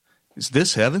Is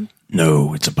this heaven?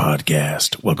 No, it's a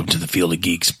podcast. Welcome to the Field of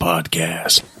Geeks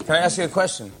podcast. Can I ask you a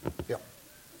question? Yeah.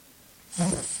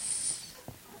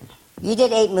 You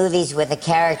did 8 movies with a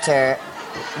character.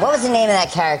 What was the name of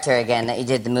that character again that you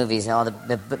did the movies and all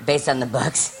the based on the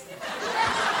books?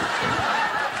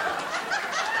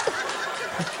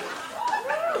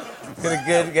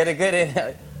 Get a good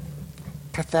in.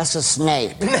 Professor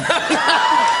Snape. No,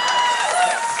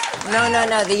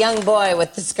 the young boy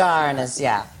with the scar on his,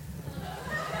 yeah.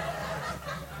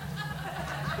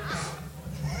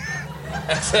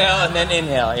 Exhale and then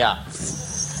inhale, yeah.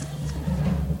 This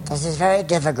is very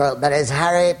difficult, but it's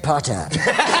Harry Potter.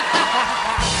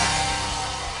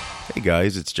 Hey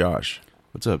guys, it's Josh.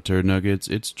 What's up, Turd Nuggets?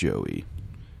 It's Joey.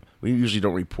 We usually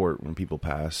don't report when people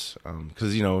pass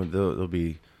because, there'll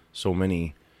be so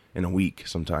many in a week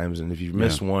sometimes. And if you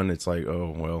miss one, it's like,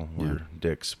 oh, well, we're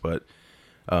dicks. But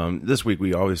this week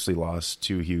we obviously lost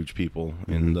 2 huge people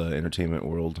in the entertainment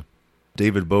world.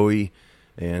 David Bowie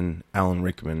and Alan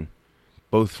Rickman,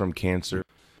 both from cancer.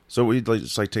 So we'd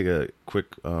just take a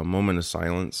quick moment of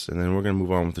silence, and then we're going to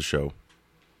move on with the show.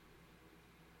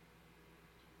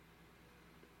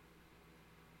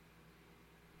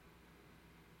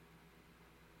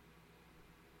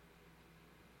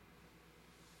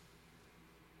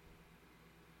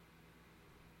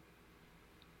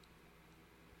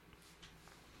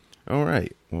 All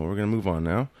right. Well, we're going to move on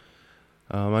now.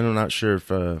 I'm not sure if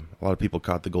a lot of people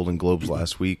caught the Golden Globes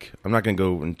last week. I'm not going to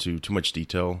go into too much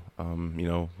detail.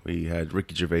 We had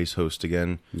Ricky Gervais host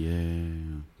again.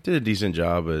 Yeah. Did a decent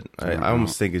job, but I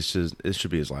almost think it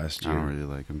should be his last year. I don't really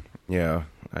like him. Yeah.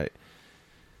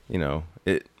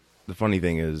 The funny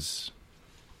thing is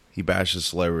he bashes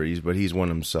celebrities, but he's one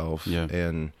himself. Yeah.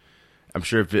 And I'm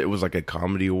sure if it was like a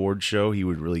comedy award show, he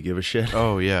would really give a shit.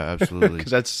 Oh, yeah, absolutely.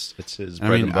 Because it's his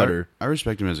bread and butter. I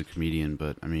respect him as a comedian,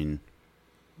 but,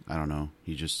 I don't know.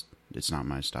 It's not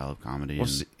my style of comedy. Well,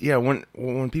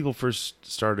 when people first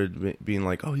started being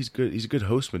like, oh, he's a good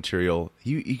host material,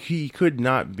 he could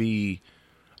not be...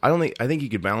 I think he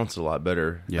could balance it a lot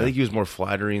better. Yeah. I think he was more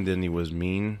flattering than he was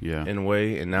mean in a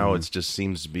way, and now it just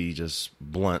seems to be just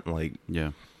blunt, like...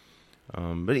 Yeah.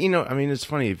 But it's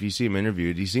funny if you see him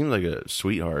interviewed. He seemed like a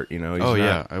sweetheart. He's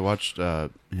yeah, I watched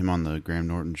him on the Graham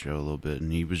Norton show a little bit,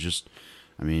 and he was just,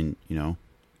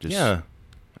 yeah.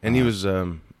 And he was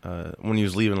when he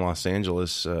was leaving Los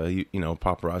Angeles.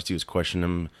 Paparazzi was questioning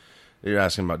him. They were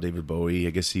asking about David Bowie. I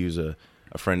guess he was a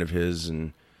friend of his,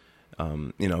 and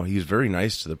he was very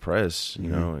nice to the press.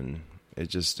 And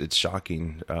it's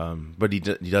shocking. But he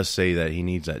does say that he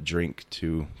needs that drink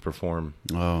to perform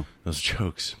those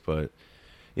jokes. But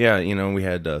yeah, we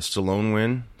had Stallone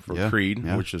win for Creed,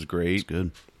 which is great. It's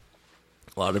good.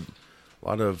 A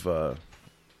lot of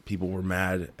people were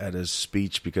mad at his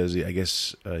speech because I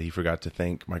guess he forgot to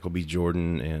thank Michael B.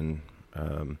 Jordan and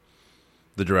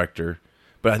the director.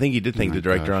 But I think he did thank the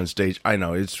director on stage. I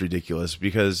know, it's ridiculous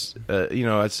because,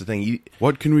 that's the thing.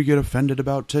 What can we get offended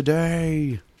about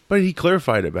today? But he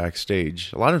clarified it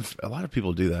backstage. A lot of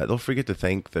people do that. They'll forget to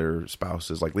thank their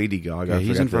spouses, like Lady Gaga. Yeah,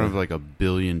 he's in front of like 1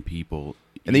 billion people.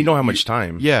 And they don't have much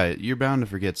time. Yeah, you're bound to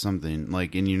forget something.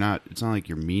 And you're not, it's not like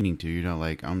you're meaning to. You're not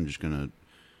like, I'm just going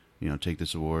to, take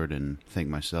this award and thank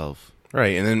myself.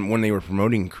 Right. And then when they were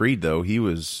promoting Creed, though, he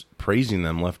was praising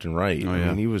them left and right. Oh,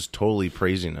 yeah. He was totally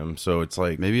praising them. So it's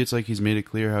like... Maybe it's like he's made it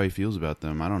clear how he feels about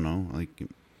them. I don't know.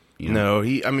 No,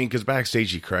 because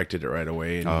backstage he corrected it right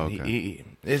away. And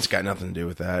it's got nothing to do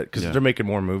with that. Because they're making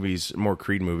more movies, more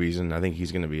Creed movies, and I think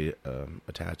he's going to be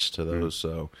attached to those.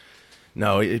 So,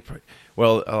 no, a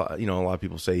lot of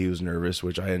people say he was nervous,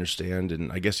 which I understand.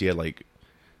 And I guess he had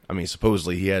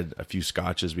supposedly he had a few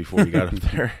scotches before he got up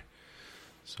there.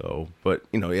 So, but,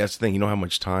 that's the thing. You don't have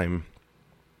much time.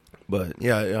 But,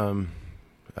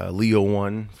 Leo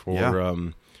won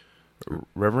for...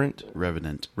 Revenant.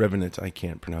 I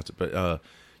can't pronounce it, but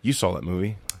you saw that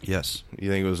movie. Yes. You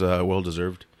think it was well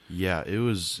deserved? Yeah, it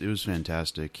was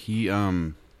fantastic. He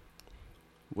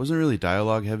wasn't really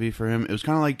dialogue heavy for him. It was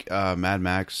kind of like Mad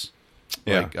Max,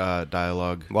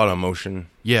 dialogue. A lot of emotion.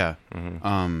 Yeah.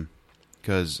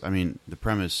 Because the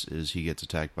premise is he gets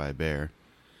attacked by a bear,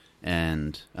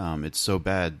 and it's so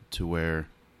bad to where,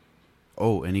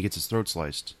 and he gets his throat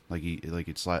sliced.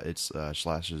 It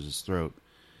slashes his throat.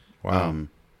 Wow.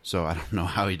 So I don't know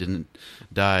how he didn't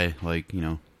die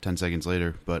 10 seconds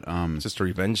later, but it's just a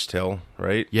revenge tale,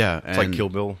 right? Yeah, it's like Kill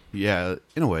Bill. Yeah,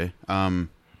 in a way.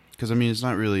 Because it's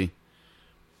not really.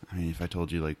 If I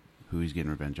told you who he's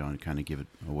getting revenge on, kind of give it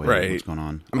away. Right. What's going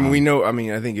on? We know. I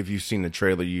think if you've seen the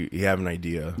trailer, you have an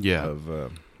idea.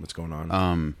 Of what's going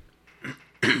on.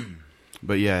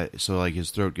 But yeah, so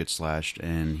his throat gets slashed,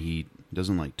 and he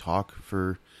doesn't like talk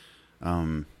for, I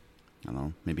don't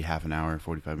know, maybe half an hour,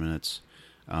 45 minutes.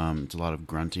 It's a lot of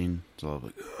grunting. It's a lot of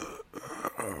like,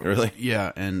 really?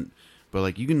 Yeah. But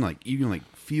like, you can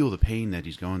feel the pain that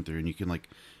he's going through, and you can like,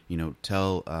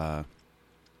 tell,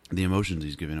 the emotions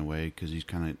he's giving away, because he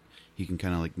can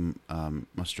kind of like,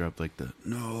 muster up like the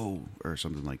no or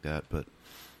something like that. But,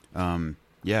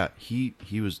 yeah,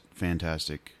 he was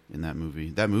fantastic in that movie.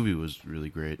 That movie was really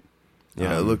great.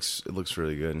 Yeah, it looks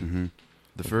really good. Mm-hmm.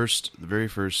 The very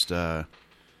first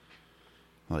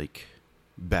like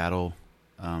battle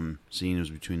scene was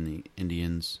between the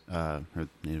Indians or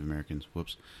Native Americans,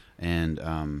 and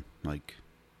like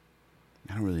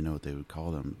I don't really know what they would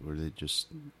call them. Were they just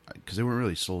because they weren't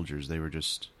really soldiers? They were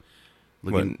just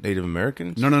looking. What, Native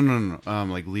Americans? No.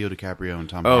 Like Leo DiCaprio and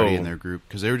Tom Hardy in their group,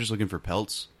 because they were just looking for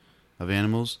pelts of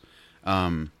animals.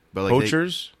 But like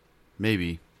poachers,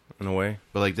 maybe in a way.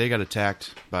 But like they got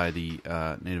attacked by the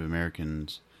Native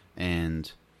Americans,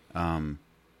 and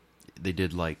they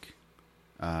did like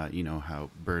how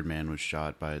Birdman was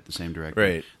shot by the same director.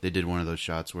 Right. They did one of those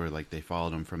shots where like they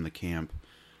followed him from the camp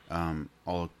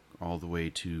all the way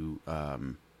to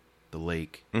the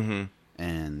lake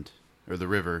or the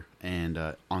river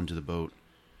and onto the boat,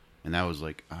 and that was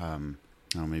like I don't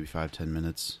know, maybe 5-10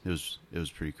 minutes. It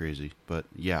was pretty crazy. But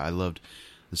yeah, I loved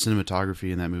the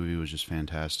cinematography in that movie. Was just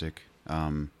fantastic.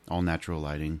 All natural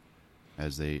lighting,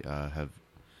 as they have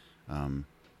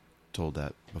told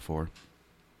that before.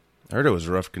 I heard it was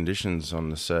rough conditions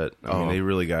on the set. I mean, they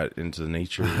really got into the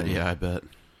nature. Yeah, I bet.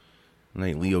 And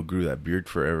like Leo grew that beard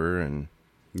forever, and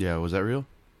yeah, was that real?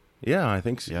 Yeah, I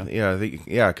think so. Yeah, I think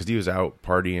because he was out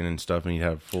partying and stuff, and he'd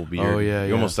have full beard. Oh yeah,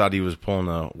 you almost thought he was pulling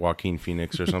a Joaquin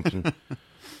Phoenix or something.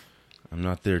 I'm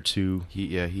not there too.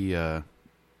 He that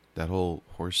whole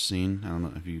horse scene. I don't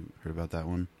know if you heard about that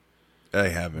one. I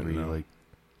haven't. Where he like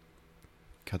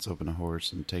cuts open a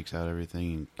horse and takes out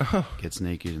everything and gets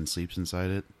naked and sleeps inside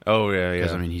it. Oh yeah.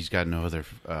 Because I mean, he's got no other,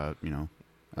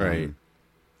 right.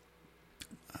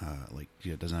 Like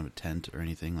doesn't have a tent or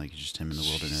anything. Like it's just him in the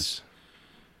wilderness.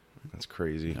 That's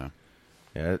crazy.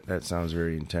 Yeah, that sounds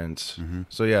very intense. Mm-hmm.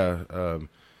 So yeah,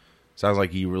 sounds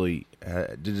like he really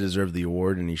did deserve the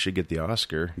award, and he should get the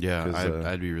Oscar. Yeah,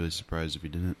 I'd be really surprised if he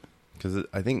didn't. Because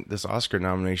I think this Oscar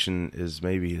nomination is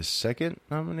maybe his second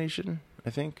nomination.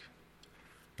 I think,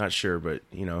 not sure, but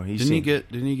didn't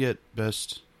he get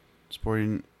Best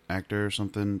Supporting Actor or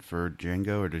something for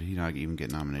Django, or did he not even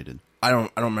get nominated? I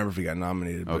don't remember if he got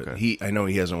nominated, but okay. I know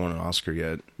he hasn't won an Oscar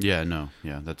yet. Yeah, no,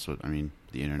 yeah, that's what I mean.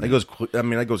 The internet.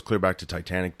 That goes clear back to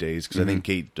Titanic days, because I think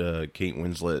Kate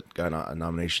Winslet got a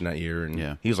nomination that year,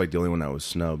 and he was like the only one that was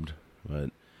snubbed. But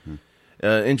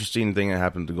interesting thing that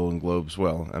happened at the Golden Globes.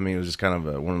 Well, I mean, it was just kind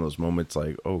of one of those moments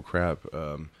like, oh crap,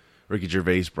 Ricky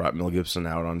Gervais brought Mel Gibson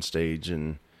out on stage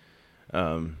and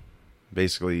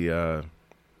basically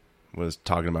was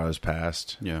talking about his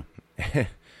past. Yeah.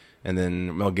 And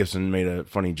then Mel Gibson made a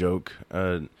funny joke,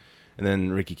 and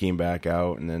then Ricky came back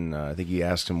out, and then I think he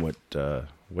asked him what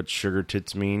sugar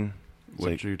tits mean.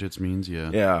 What sugar tits means,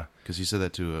 yeah. Yeah. Because he said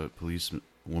that to a police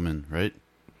woman, right?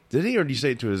 Did he, or did he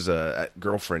say it to his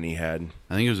girlfriend he had?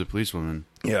 I think it was a policewoman.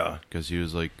 Yeah. Because he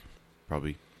was, like,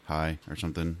 probably high or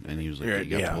something, and he was like, he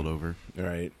got pulled over.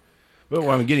 Right. But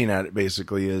what I'm getting at,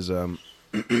 basically, is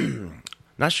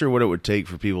not sure what it would take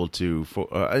for people to,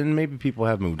 and maybe people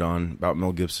have moved on about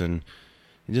Mel Gibson.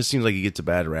 It just seems like he gets a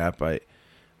bad rap.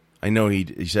 I know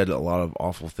he said a lot of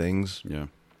awful things. Yeah.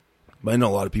 But I know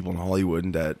a lot of people in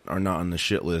Hollywood that are not on the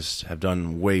shit list have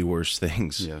done way worse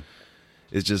things. Yeah.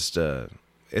 It's just I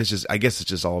guess it's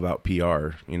just all about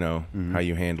PR, how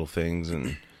you handle things,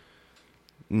 and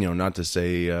not to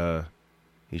say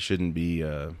he shouldn't be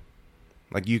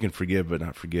like, you can forgive but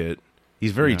not forget.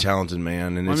 He's a very talented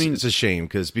man, and it's a shame,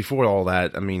 because before all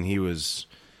that, I mean, he was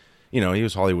he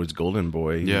was Hollywood's golden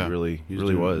boy. He really was. He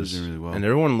was doing really well. And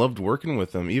everyone loved working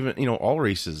with him. Even, all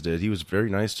races did. He was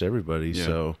very nice to everybody. Yeah.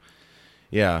 So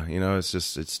yeah,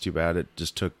 it's too bad it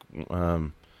just took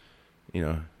him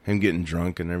getting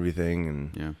drunk and everything,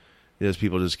 and those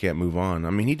people just can't move on.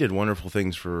 I mean, he did wonderful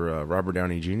things for Robert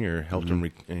Downey Jr., helped him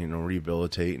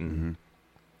rehabilitate, and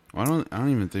well, I don't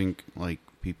even think like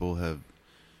people have,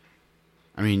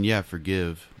 I mean,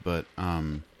 forgive, but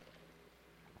I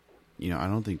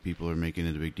don't think people are making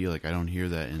it a big deal. Like, I don't hear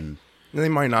that in they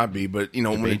might not be, but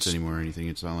debates anymore or anything.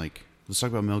 It's not like, let's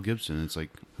talk about Mel Gibson. It's like,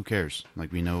 who cares?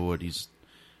 Like, we know what he's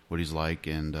like,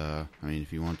 and I mean, if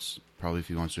he wants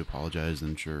to apologize,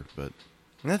 then sure. But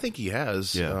I think he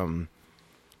has. Yeah.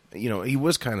 He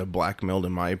was kind of blackmailed,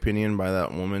 in my opinion, by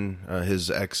that woman,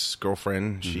 his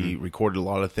ex-girlfriend. She recorded a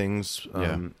lot of things.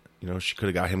 She could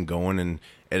have got him going and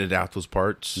edited out those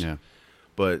parts. Yeah.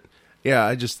 But yeah,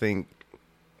 I just think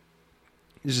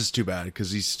it's just too bad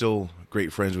because he's still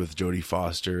great friends with Jodie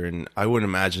Foster, and I wouldn't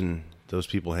imagine those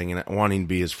people wanting to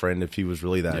be his friend if he was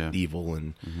really that evil.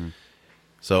 And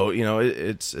so,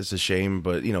 it's a shame,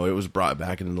 but it was brought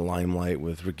back into the limelight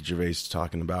with Ricky Gervais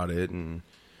talking about it, and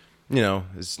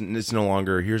it's no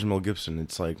longer here's Mel Gibson.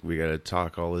 It's like we got to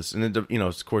talk all this, and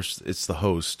of course, it's the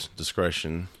host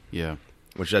discretion. Yeah,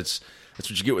 which that's what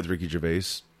you get with Ricky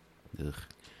Gervais.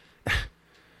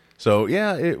 So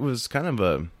yeah, it was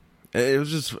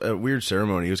just a weird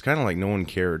ceremony. It was kind of like no one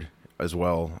cared as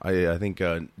well. I think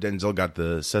Denzel got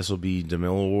the Cecil B.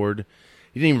 DeMille Award.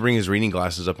 He didn't even bring his reading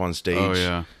glasses up on stage. Oh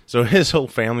yeah. So his whole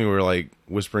family were like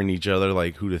whispering to each other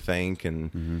like who to thank,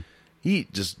 and he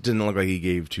just didn't look like he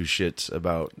gave two shits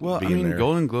about being there.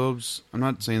 Golden Globes. I'm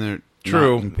not saying they're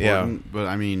true, not important, but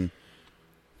I mean,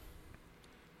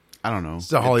 I don't know. It's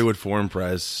the Hollywood Foreign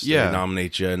Press. Yeah. They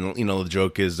nominate you, and the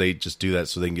joke is they just do that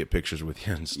so they can get pictures with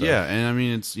you and stuff. Yeah, and I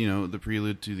mean it's the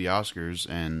prelude to the Oscars,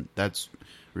 and that's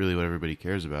really what everybody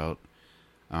cares about.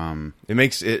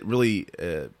 It really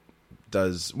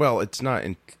does well. It's not. I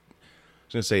was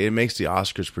gonna say it makes the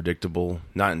Oscars predictable,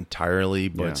 not entirely,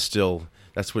 but still,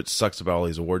 that's what sucks about all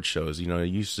these award shows. You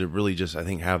used to really just I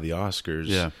think have the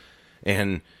Oscars,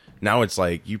 and now it's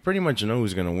like you pretty much know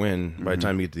who's gonna win by the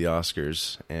time you get to the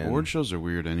Oscars. And award shows are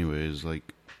weird, anyways.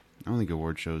 Like, I don't think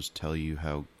award shows tell you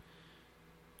how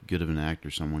good of an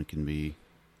actor someone can be.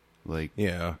 Like,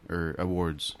 or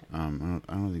awards. I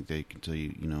don't think they can tell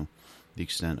you, the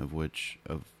extent of which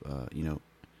of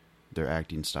their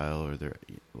acting style or their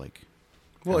how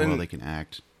well they can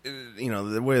act.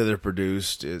 The way they're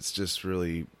produced, it's just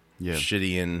really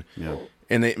shitty.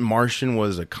 And Martian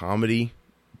was a comedy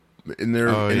in their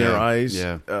eyes.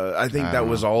 Yeah, I think I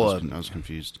was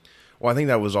confused. Well, I think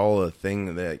that was all a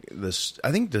thing that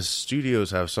I think the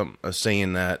studios have a say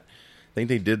in that. I think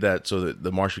they did that so that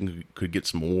The Martian could get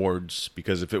some awards,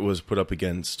 because if it was put up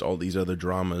against all these other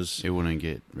dramas, it wouldn't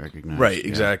get recognized. Right,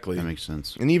 exactly. That makes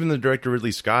sense. And even the director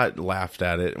Ridley Scott laughed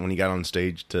at it when he got on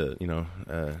stage to,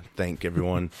 thank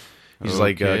everyone. He's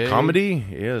like, comedy?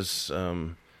 Yes.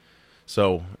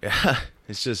 So, yeah,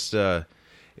 it's just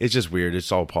weird. It's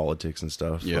all politics and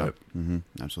stuff. Yeah,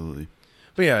 absolutely.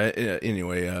 But yeah,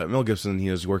 anyway, Mel Gibson,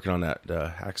 he was working on that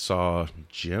Hacksaw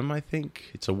Jim, I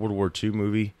think. It's a World War II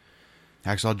movie.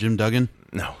 Hacksaw Jim Duggan?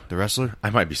 No. The wrestler? I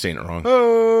might be saying it wrong.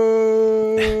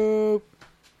 Oh!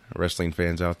 Wrestling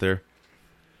fans out there.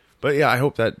 But yeah, I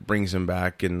hope that brings him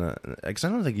back. And because I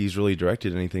don't think he's really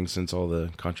directed anything since all the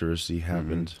controversy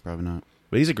happened. Probably not.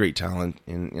 But he's a great talent,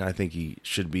 and I think he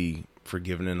should be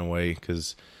forgiven in a way,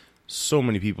 because so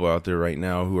many people out there right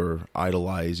now who are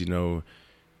idolized, I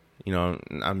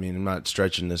mean, I'm not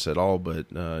stretching this at all, but,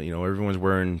 everyone's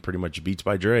wearing pretty much Beats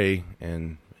by Dre,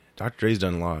 and Dr. Dre's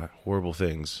done a lot of horrible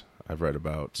things I've read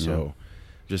about. So,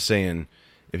 just saying,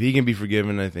 if he can be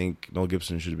forgiven, I think Mel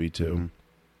Gibson should be too.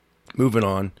 Moving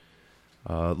on.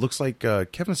 Looks like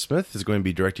Kevin Smith is going to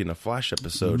be directing a Flash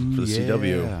episode for the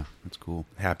CW. Yeah, that's cool.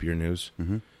 Happier news.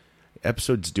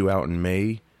 Episode's due out in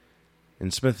May.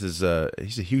 And Smith is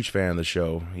he's a huge fan of the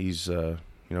show. He's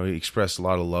he expressed a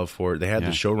lot of love for it. They had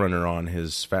the showrunner on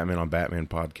his Fat Man on Batman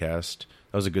podcast.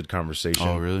 That was a good conversation.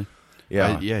 Oh, really?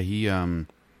 Yeah.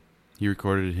 He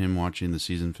recorded him watching the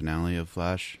season finale of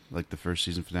Flash, like the first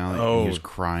season finale. Oh. He was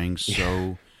crying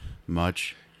so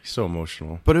much. He's so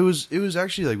emotional. But it was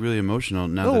actually like really emotional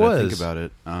now that I think about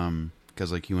it.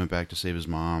 Because like he went back to save his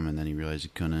mom, and then he realized he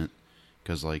couldn't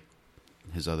because like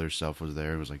his other self was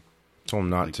there. It was like, told him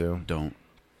not to. Don't.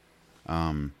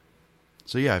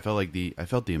 So yeah, I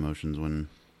felt the emotions when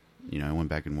I went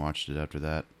back and watched it after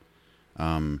that.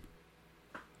 But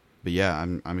yeah,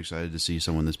 I'm excited to see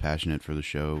someone this passionate for the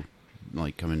show,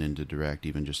 like coming in to direct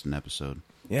even just an episode.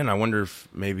 Yeah, and I wonder if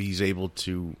maybe he's able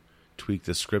to tweak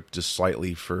the script just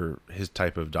slightly for his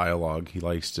type of dialogue he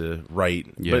likes to write.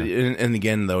 Yeah. But and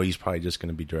again, though, he's probably just going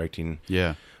to be directing.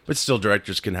 Yeah. But still,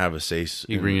 directors can have a say.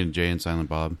 You bring in Jay and Silent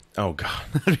Bob. Oh God,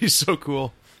 that'd be so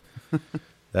cool.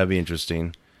 That'd be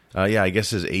interesting. Yeah, I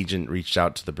guess his agent reached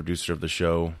out to the producer of the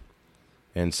show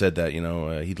and said that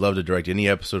he'd love to direct any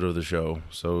episode of the show.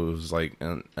 So it was like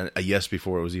a yes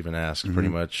before it was even asked, pretty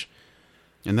much.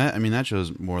 And that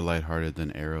show's more lighthearted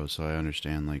than Arrow, so I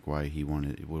understand like why he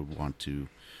would want to,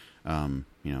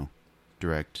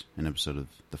 direct an episode of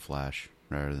The Flash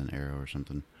rather than Arrow or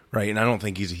something. Right, and I don't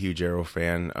think he's a huge Arrow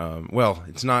fan. Well,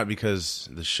 it's not because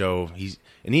the show he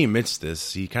admits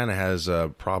this. He kind of has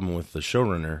a problem with the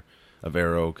showrunner of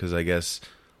Arrow, because I guess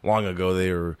long ago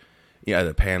they were at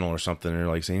a panel or something, they're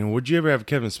like saying, "Would you ever have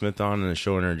Kevin Smith on?" And the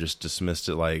showrunner just dismissed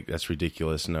it like, "That's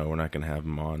ridiculous. No, we're not going to have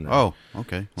him on." Oh,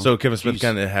 okay. Well, so Kevin Smith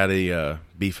kind of had a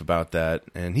beef about that,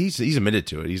 and he's admitted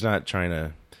to it. He's not trying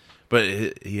to, but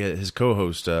his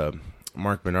co-host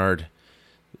Mark Bernard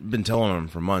been telling him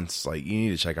for months, like, you need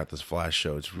to check out this Flash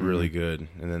show. It's really good.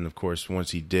 And then, of course,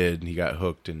 once he did, he got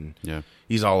hooked, and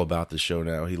he's all about the show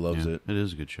now. He loves it. It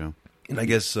is a good show. And I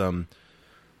guess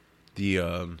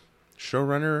the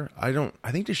showrunner,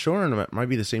 I think the showrunner might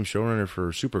be the same showrunner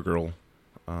for Supergirl.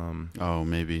 Oh,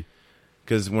 maybe.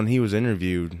 Because when he was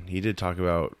interviewed, he did talk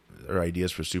about their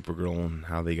ideas for Supergirl and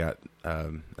how they got,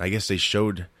 I guess they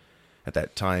showed at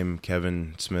that time,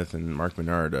 Kevin Smith and Mark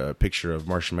Bernard, a picture of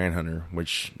Martian Manhunter,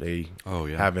 which they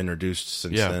have introduced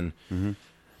since then. Mm-hmm.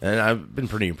 And I've been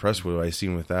pretty impressed with what I've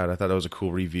seen with that. I thought that was a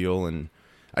cool reveal, and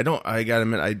I gotta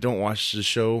admit, I don't watch the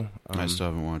show. I still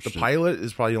haven't watched it. The pilot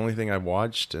is probably the only thing I've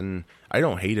watched, and I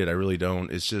don't hate it. I really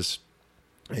don't. It's just,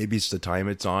 maybe it's the time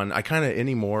it's on. I kind of,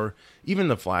 anymore, even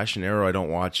the Flash and Arrow, I don't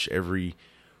watch every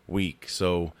week,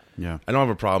 so I don't have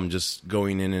a problem just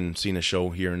going in and seeing a show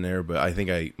here and there, but I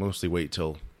think I mostly wait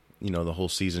till, the whole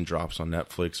season drops on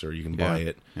Netflix, or you can buy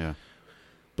it. Yeah.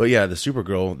 But yeah, the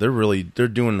Supergirl, they're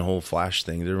doing the whole Flash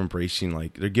thing. They're embracing,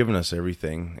 like, they're giving us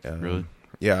everything. Really?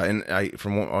 Yeah, and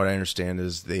from what I understand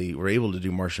is they were able to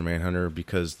do Martian Manhunter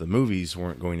because the movies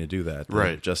weren't going to do that.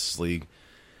 Right. Justice League.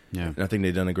 Yeah. And I think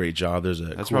they've done a great job.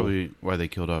 That's probably why they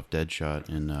killed off Deadshot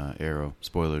in Arrow.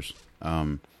 Spoilers.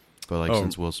 But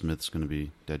since Will Smith's going to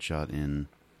be Deadshot in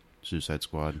Suicide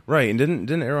Squad. Right, and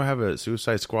didn't Arrow have a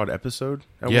Suicide Squad episode?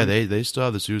 Yeah, they still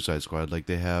have the Suicide Squad. Like,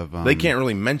 they have... they can't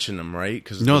really mention them, right?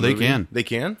 No, they can. They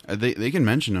can? They can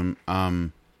mention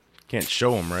them. Can't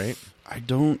show them, right? I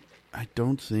don't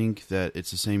think that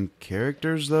it's the same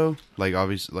characters, though. Like,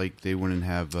 obviously, like, they wouldn't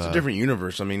have... it's a different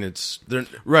universe. I mean, they're...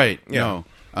 Right, yeah.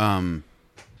 No.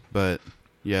 But,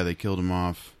 yeah, they killed him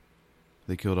off.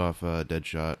 They killed off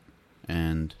Deadshot.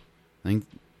 And I think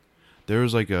there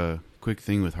was, like, a quick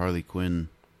thing with Harley Quinn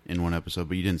in one episode,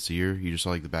 but you didn't see her. You just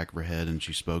saw, like, the back of her head, and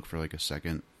she spoke for, like, a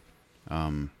second.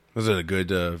 Was it a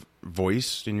good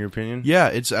voice, in your opinion? Yeah,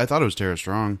 I thought it was Tara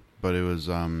Strong. But it was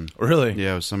really,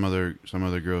 yeah, it was some other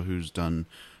girl who's done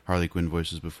Harley Quinn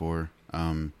voices before.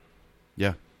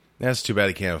 Yeah, that's too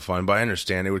bad it can't have fun. But I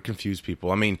understand it would confuse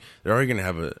people. I mean, they're already going to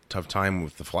have a tough time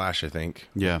with the Flash, I think.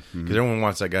 Yeah, because everyone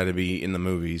wants that guy to be in the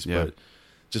movies, but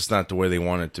just not the way they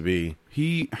want it to be.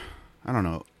 I don't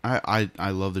know.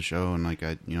 I love the show, and like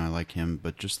I like him,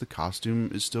 but just the costume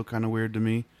is still kind of weird to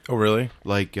me. Oh, really?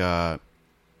 Like I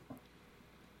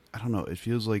don't know. It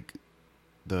feels like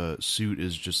the suit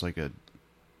is just like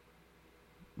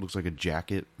looks like a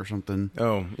jacket or something.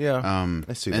 Oh, yeah.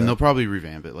 I see that. And they'll probably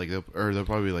revamp it. Like they'll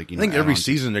probably like, I think every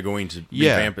season they're going to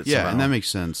revamp it somehow. Yeah, and that makes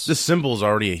sense. The symbol's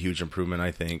already a huge improvement,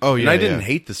 I think. Oh, yeah. And I didn't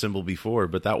hate the symbol before,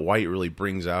 but that white really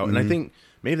brings out. Mm-hmm. And I think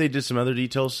maybe they did some other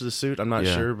details to the suit. I'm not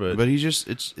sure, but he's just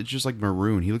it's just like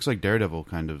maroon. He looks like Daredevil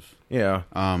kind of. Yeah.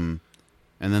 And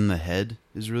then the head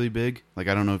is really big. Like,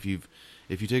 I don't know if you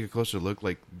take a closer look,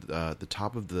 like the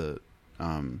top of the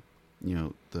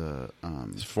the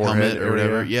forehead helmet or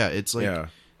whatever. Yeah, it's like it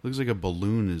looks like a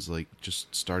balloon is like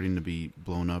just starting to be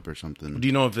blown up or something. Do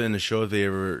you know if in the show they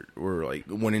ever were like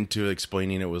went into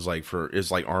explaining it was like it's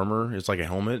like armor, it's like a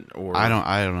helmet, or I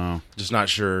don't know. Just not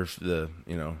sure if the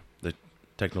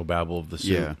technobabble of the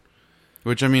suit. Yeah.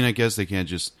 Which, I mean, I guess they can't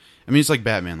just... I mean, it's like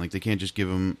Batman. Like, they can't just give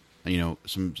him,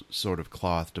 some sort of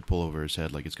cloth to pull over his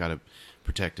head. Like, it's got to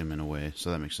protect him in a way.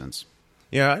 So that makes sense.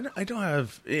 Yeah, I don't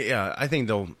have... Yeah, I think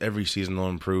every season they'll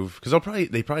improve. Because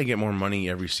they probably get more money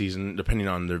every season, depending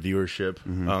on their viewership.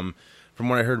 Mm-hmm. From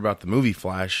what I heard about the movie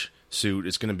Flash suit,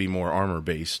 it's going to be more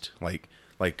armor-based. Like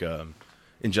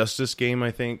Injustice game, I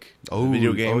think. Oh, the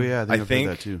video game. Oh, yeah, I think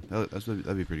that too.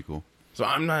 That'd be pretty cool. So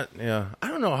I'm not... Yeah, I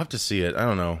don't know. I'll have to see it. I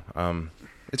don't know.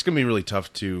 It's going to be really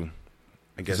tough to...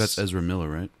 I guess that's Ezra Miller,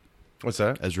 right? What's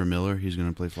that? Ezra Miller. He's going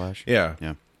to play Flash. Yeah.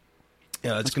 Yeah.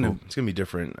 Yeah, it's gonna be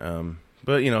different.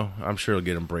 But I'm sure it'll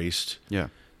get embraced. Yeah.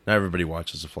 Not everybody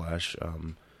watches the Flash.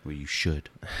 Well, you should.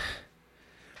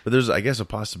 But there's, I guess, a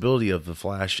possibility of the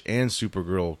Flash and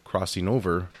Supergirl crossing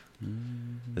over.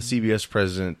 Mm-hmm. The CBS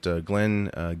president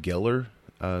Glenn Geller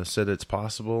said it's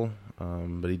possible,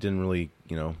 but he didn't really,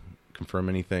 confirm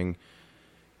anything.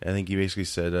 I think he basically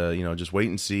said, just wait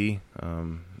and see.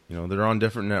 They're on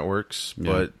different networks,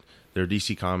 but they're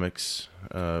DC Comics.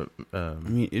 I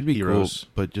mean, it'd be heroes. Cool,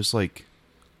 but just like,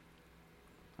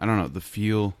 I don't know, the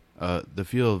feel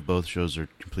of both shows are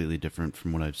completely different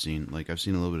from what I've seen. Like, I've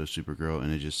seen a little bit of Supergirl,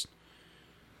 and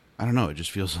I don't know. It just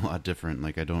feels a lot different.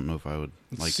 Like I don't know if I would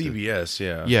like CBS.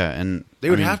 Yeah, yeah, and they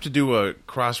would have to do a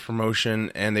cross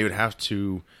promotion, and they would have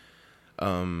to.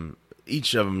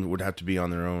 Each of them would have to be on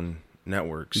their own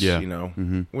networks. Yeah. You know,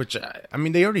 Mm-hmm. which I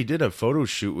mean, they already did a photo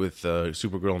shoot with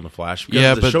Supergirl and the Flash.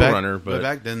 Yeah, the but showrunner, but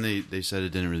back then they said it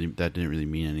didn't really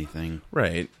mean anything.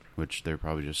 right. Which they're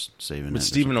probably just saving. But it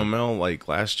Stephen Amell, like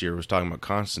last year, was talking about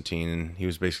Constantine, and he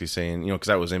was basically saying, because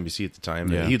that was NBC at the time,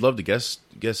 that Yeah. he'd love to guest.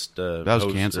 That was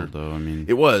host canceled, though. I mean,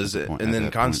 It was, at and then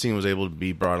that Constantine was able to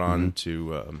be brought on to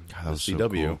God, the that was so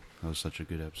CW. cool. That was such a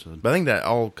good episode. But I think that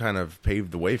all kind of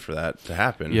paved the way for that to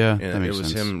happen. Yeah, and that it makes was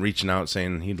sense. him reaching out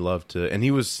saying he'd love to, and he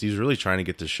was really trying to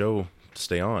get the show to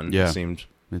stay on. Yeah. It seemed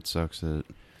It sucks that it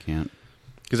can't.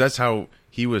 because that's how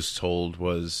he was told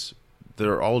was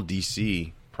they're all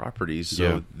DC properties,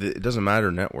 so it doesn't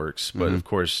matter networks. But of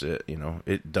course,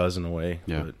 it does in a way.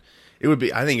 Yeah. But it would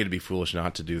be. I think it'd be foolish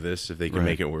not to do this if they can Right.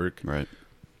 make it work. Right.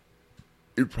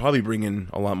 It'd probably bring in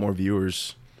a lot more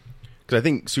viewers because I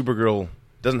think Supergirl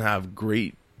doesn't have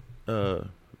great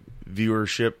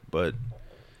viewership, but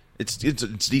it's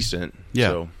decent. Yeah.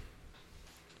 So.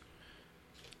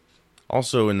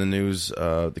 Also in the news,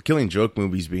 the Killing Joke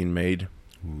movie's being made,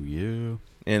 Oh yeah.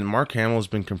 and Mark Hamill's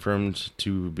been confirmed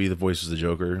to be the voice of the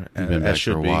Joker. He's been as back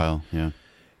should for a be. while. Yeah.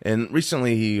 And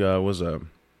recently he was in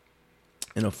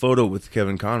a photo with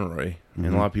Kevin Conroy, and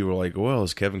a lot of people were like, "Well,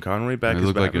 is Kevin Conroy back It as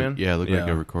looked like Batman?" it looked like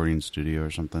a recording studio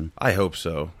or something. I hope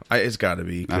so. It's got to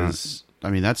be because I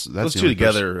mean, that's those the two only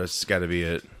person- together. That's got to be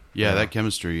it. Yeah, that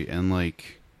chemistry, and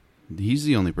like he's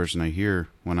the only person I hear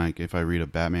if I read a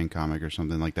Batman comic or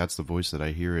something. Like that's the voice that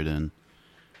I hear it in.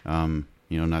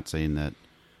 Not saying that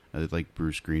like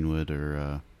Bruce Greenwood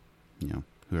or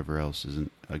whoever else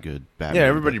isn't a good Batman. Yeah,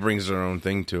 everybody brings their own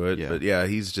thing to it, Yeah. but yeah,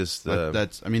 he's just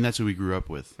that's who we grew up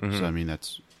with. So I mean,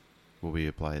 that's what we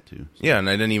apply it to. So. yeah, and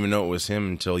I didn't even know it was him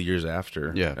until years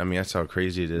after. Yeah. I mean that's how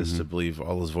crazy it is to believe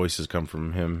all those voices come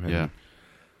from him. And Yeah,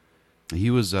 he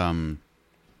was the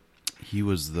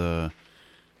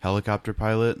helicopter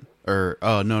pilot, or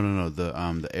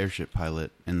the airship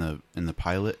pilot in the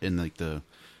pilot in like the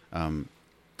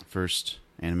first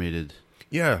animated.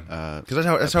 Yeah, because that's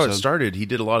how it episode. started. He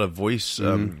did a lot of voice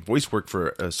work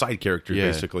for side characters, Yeah,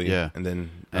 basically. yeah. and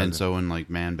then So when like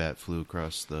Man-Bat flew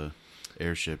across the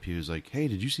airship, he was like, "Hey,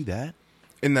 did you see that?"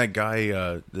 in that guy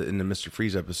in the Mr.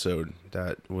 Freeze episode,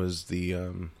 that was the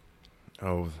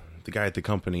guy at the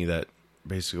company that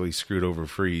basically screwed over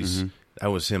Freeze. That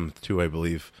was him too, I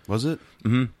believe. Was it?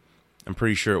 I'm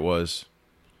pretty sure it was.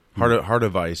 Heart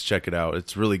of Ice, check it out.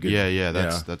 It's really good. Yeah,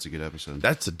 that's a good episode.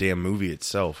 That's a damn movie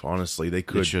itself. Honestly, they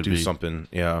could should do be. something.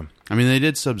 Yeah, I mean, they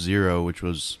did Sub-Zero, which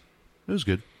was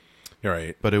good, you're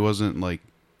right. but it wasn't like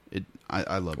it.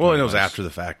 I love. Well, and it was after the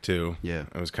fact too. Yeah.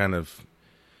 It was kind of.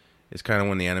 It's kind of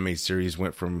when the anime series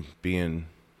went from being,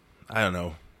 I don't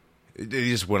know, it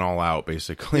just went all out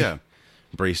basically. Yeah.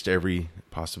 Embraced every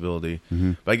possibility.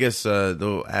 But I guess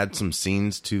they'll add some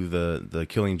scenes to the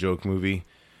Killing Joke movie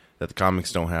that the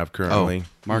comics don't have currently.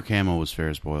 Mark Hamill was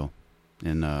Ferris Boyle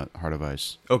in Heart of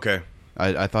Ice. Okay.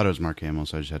 I thought it was Mark Hamill,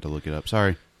 so I just had to look it up.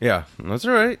 Sorry. Yeah, that's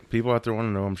all right. People out there want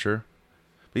to know, I'm sure.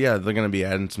 But yeah, they're going to be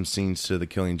adding some scenes to the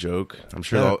Killing Joke. I'm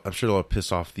sure. Yeah. They'll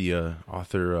piss off the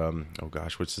author. Oh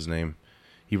gosh, what's his name?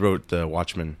 He wrote the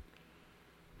Watchmen.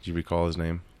 Do you recall his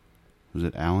name? Was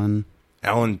it Alan?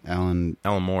 Alan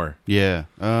Moore. Yeah.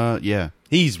 Yeah.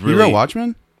 He's really. He wrote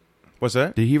Watchmen? What's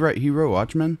that? Did he write? He wrote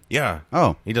Watchmen? Yeah.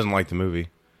 Oh. He doesn't like the movie,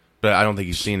 but I don't think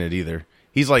he's seen it either.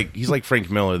 He's like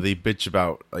Frank Miller. They bitch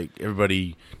about like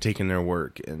everybody taking their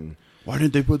work, and Why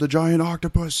didn't they put the giant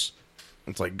octopus?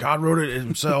 it's like God wrote it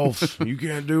himself. You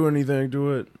can't do anything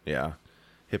to it. Yeah,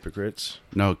 hypocrites.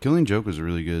 No, Killing Joke was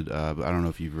really good. But I don't know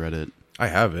if you've read it. I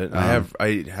have it. I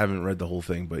haven't read the whole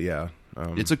thing, but yeah,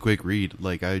 It's a quick read.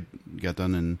 Like I got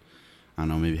done in, I don't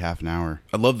know, maybe half an hour.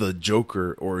 I love the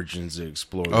Joker origins it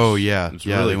explores. Oh yeah, It's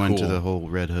yeah. really They went to cool. the whole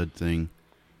Red Hood thing.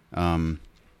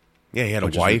 Yeah, he had a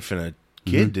which is wife and a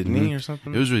kid, didn't he, or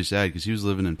something? It was really sad because he was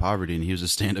living in poverty and he was a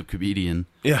stand-up comedian.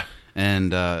 Yeah,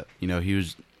 And he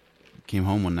came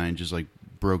home one night and just like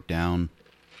broke down,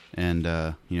 and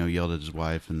yelled at his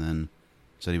wife, and then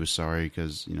said he was sorry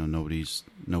because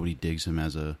nobody digs him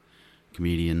as a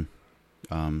comedian.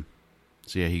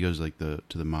 So yeah, he goes like to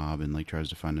the mob and like tries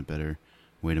to find a better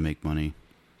way to make money.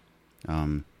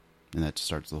 And that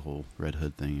starts the whole Red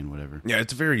Hood thing and whatever. yeah.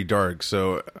 It's very dark.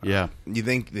 So Yeah, you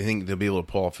think they'll be able to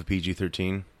pull off a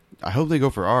PG-13? I hope they go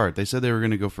for R. They said they were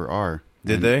going to go for R.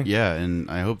 Did And- they? Yeah,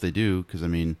 and I hope they do because I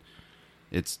mean,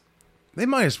 it's They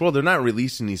might as well. They're not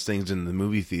releasing these things in the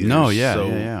movie theaters. no, yeah, so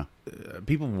yeah.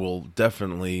 people will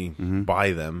definitely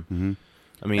buy them.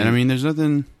 I mean, And I mean, there's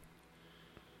nothing.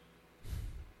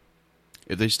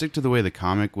 if they stick to the way the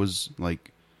comic was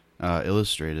like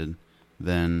illustrated,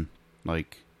 then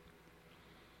like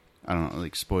I don't know,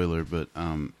 like spoiler, but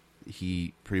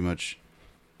he pretty much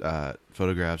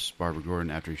photographs Barbara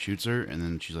Gordon after he shoots her, and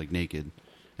then she's like naked,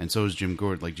 and so is Jim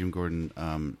Gordon. Like Jim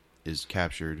Gordon is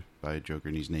captured by Joker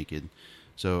and he's naked.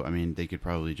 So I mean, they could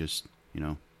probably just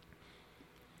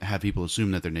have people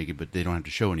assume that they're naked, but they don't have to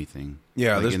show anything.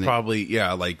 Yeah, like, there's probably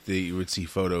like you would see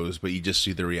photos, but you just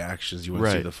see the reactions. You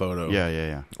wouldn't see the photo.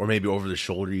 Yeah. Or maybe over the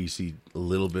shoulder, you see a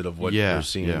little bit of what you're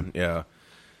seeing. Yeah.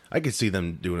 I could see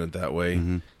them doing it that way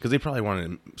because they probably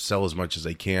want to sell as much as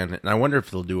they can. And I wonder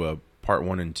if they'll do a part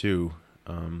 1 and 2,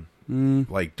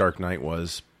 like Dark Knight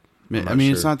was. I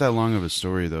mean, it's not that long of a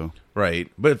story, though.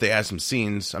 Right. But if they add some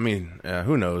scenes, I mean,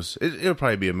 who knows? It'll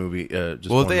probably be a movie. Just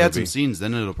well, if they add some scenes,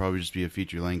 then it'll probably just be a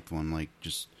feature-length one, like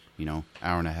just,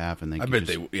 hour and a half. And I bet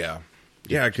Yeah,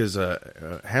 because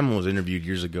Hamill was interviewed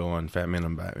years ago on Fat Man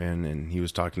on Batman, and he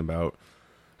was talking about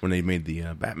when they made the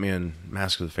Batman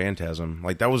Mask of the Phantasm.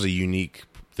 Like, that was a unique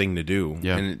thing to do,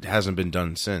 and it hasn't been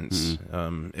done since.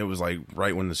 It was, like,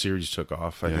 right when the series took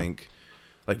off, I think.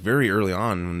 Like, very early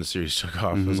on when the series took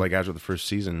off. It was, like, after the first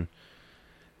season.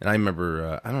 And I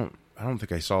remember, I don't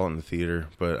think I saw it in the theater,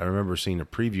 but I remember seeing a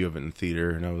preview of it in the theater,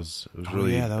 and it was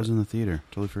really... yeah, that was in the theater.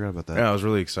 Totally forgot about that. Yeah, I was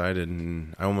really excited,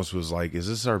 and I almost was like, is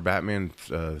this our Batman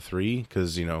 3?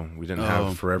 Because, we didn't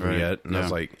have Forever yet. And I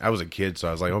was like, I was a kid, so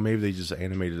I was like, oh, maybe they just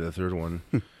animated the third one.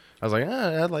 I was like,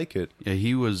 I like it. Yeah,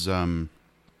 he was,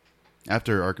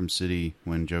 after Arkham City,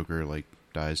 when Joker, like,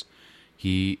 dies,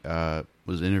 he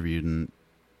was interviewed and,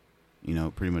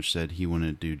 pretty much said he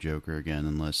wouldn't do Joker again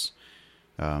unless...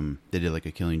 they did like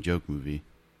a Killing Joke movie,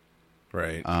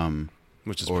 right?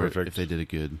 Which is or perfect. If they did a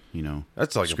good,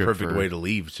 that's like a perfect way to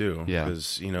leave too. Yeah,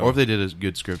 because or if they did a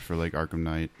good script for like Arkham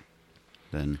Knight,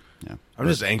 then yeah. I'm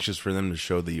just anxious for them to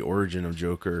show the origin of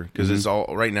Joker because it's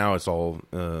all right now. It's all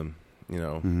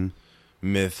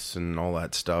myths and all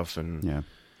that stuff, and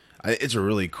it's a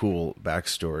really cool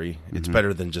backstory. It's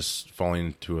better than just falling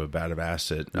into a vat of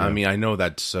acid. I mean, I know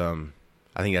that's. I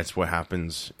think that's what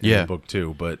happens in the book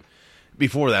too, but.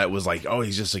 Before that, it was like, oh,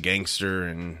 he's just a gangster,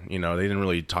 and they didn't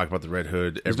really talk about the Red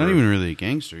Hood. He's not even really a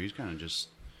gangster. He's kind of just...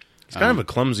 He's kind of a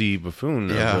clumsy buffoon.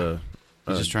 Yeah.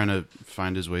 He's just trying to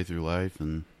find his way through life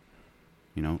and,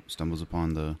 stumbles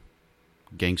upon the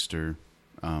gangster,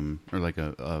 or like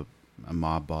a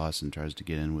mob boss and tries to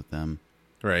get in with them.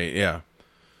 Right, yeah.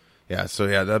 Yeah, so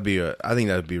I think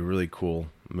that'd be a really cool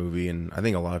movie, and I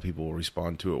think a lot of people will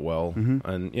respond to it well.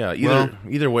 And yeah,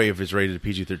 either way, if it's rated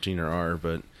PG-13 or R,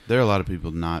 but... There are a lot of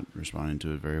people not responding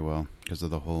to it very well because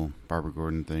of the whole Barbara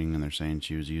Gordon thing, and they're saying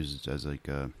she was used as like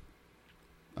a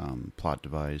plot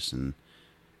device, and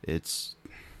it's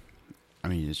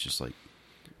just like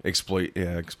exploited.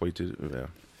 Yeah,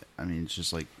 I mean, it's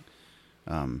just like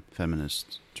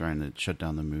feminists trying to shut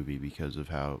down the movie because of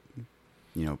how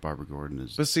Barbara Gordon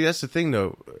is. But see, that's the thing,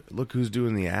 though. Look who's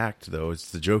doing the act, though.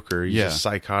 It's the Joker. He's a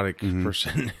psychotic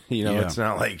person. It's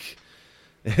not like.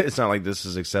 It's not like this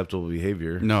is acceptable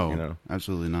behavior. No,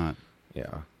 absolutely not.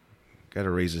 Yeah. Got to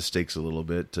raise the stakes a little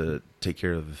bit to take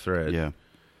care of the threat. Yeah.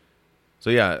 So,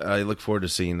 yeah, I look forward to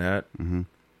seeing that.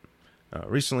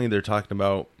 Recently, they're talking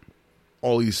about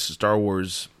all these Star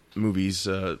Wars movies,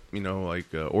 like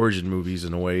origin movies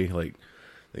in a way. Like,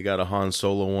 they got a Han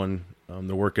Solo one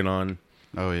they're working on.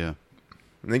 Oh, yeah.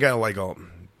 And they got, like, a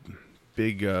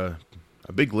big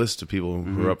list of people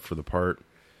who are up for the part.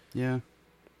 Yeah.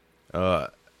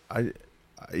 I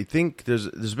think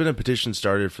there's been a petition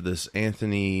started for this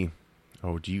Anthony.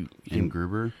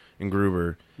 Gruber?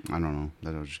 Gruber. I don't know.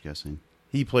 That I was just guessing.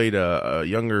 He played a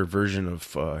younger version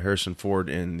of Harrison Ford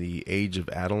in The Age of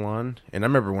Adelon, and I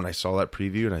remember when I saw that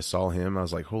preview and I saw him, I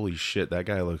was like, "Holy shit, that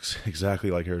guy looks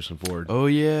exactly like Harrison Ford." Oh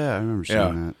yeah, I remember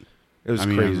seeing that. It was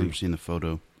crazy. I remember seeing the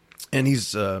photo. And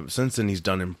he's since then he's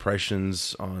done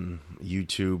impressions on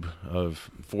YouTube of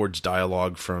Ford's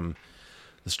dialogue from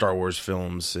the Star Wars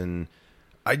films, and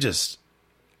I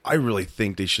really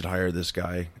think they should hire this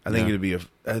guy. I think it'd be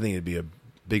a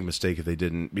big mistake if they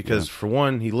didn't, because for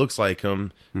one, he looks like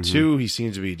him. Two, he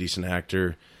seems to be a decent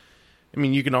actor. I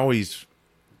mean, you can always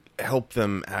help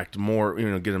them act more,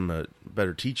 get him a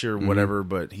better teacher, whatever.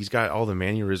 But he's got all the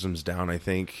mannerisms down. I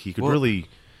think he could really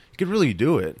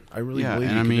do it. I really believe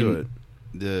he could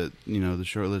do it. The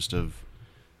short list of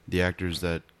the actors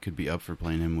that could be up for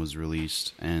playing him was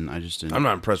released, and I just didn't. I'm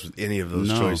not impressed with any of those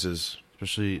choices,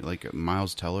 especially like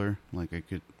Miles Teller. Like I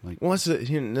could like. Well,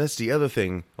 that's the other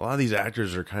thing. A lot of these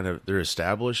actors are they're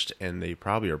established, and they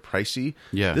probably are pricey.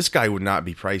 Yeah, this guy would not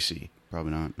be pricey.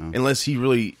 Probably not. No. Unless he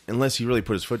really put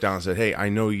his foot down and said, "Hey, I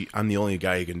know I'm the only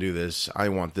guy who can do this. I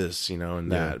want this,"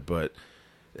 and that. But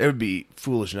it would be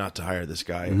foolish not to hire this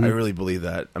guy. I really believe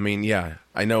that. I mean, yeah,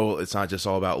 I know it's not just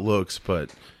all about looks,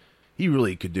 but he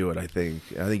really could do it. I think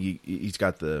he's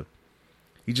got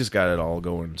he just got it all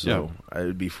going. So it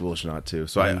would be foolish not to.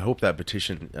 So I hope that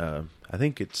petition. I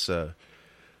think it's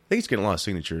getting a lot of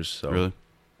signatures. So really,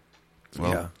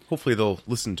 well, yeah. Hopefully they'll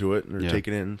listen to it or take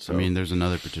it in. So I mean, there's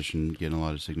another petition getting a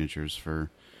lot of signatures for.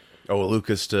 Oh,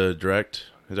 Lucas to direct.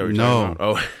 Is that what you're talking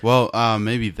about? Oh, well,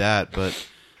 maybe that, but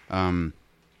I mean,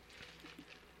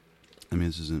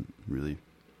 this isn't really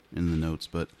in the notes,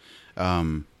 but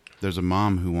there's a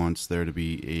mom who wants there to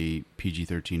be a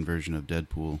PG-13 version of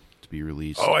Deadpool to be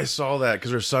released. Oh, I saw that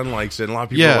because her son likes it. And a lot of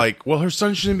people are like, well, her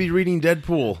son shouldn't be reading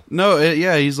Deadpool. No,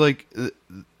 he's like,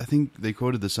 I think they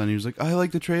quoted the son. He was like, I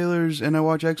like the trailers and I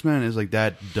watch X-Men. It's like,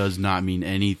 that does not mean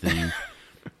anything.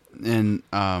 And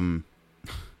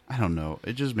I don't know.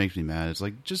 It just makes me mad. It's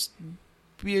like, just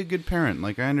be a good parent.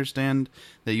 Like, I understand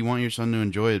that you want your son to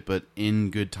enjoy it, but in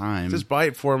good time. Just buy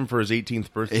it for him for his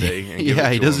 18th birthday. And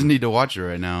he doesn't need to watch it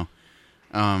right now.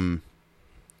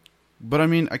 But I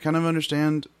mean, I kind of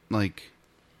understand like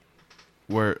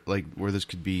where this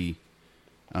could be,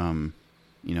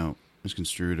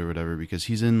 misconstrued or whatever, because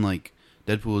he's in like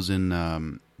Deadpool is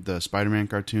in the Spider-Man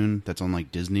cartoon that's on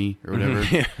like Disney or whatever.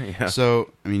 Yeah. So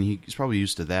I mean, he's probably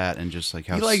used to that and just like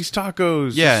how he likes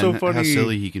tacos. Yeah, it's so and funny. how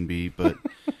silly he can be. But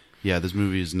yeah, this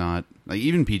movie is not like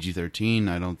even PG-13.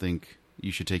 I don't think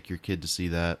you should take your kid to see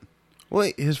that.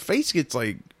 Well, his face gets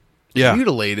like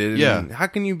mutilated. Yeah. And how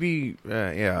can you be? It's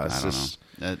I don't know.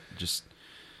 That just.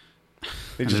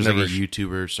 They There's just like never. a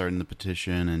YouTuber starting the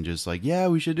petition and just like, yeah,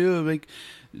 we should do it. Like,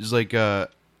 just like I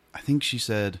think she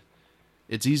said,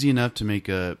 it's easy enough to make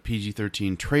a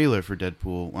PG-13 trailer for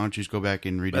Deadpool. Why don't you just go back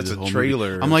and redo That's the a whole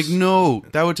trailer. movie? I'm like, no,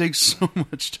 that would take so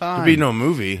much time. There'd be no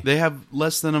movie. They have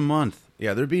less than a month.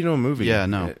 Yeah, there'd be no movie. Yeah,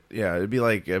 no. It'd be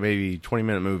like a maybe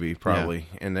 20-minute movie probably,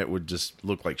 and it would just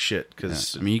look like shit.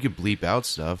 Cause I mean, you could bleep out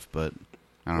stuff, but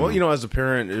I don't know. you know, as a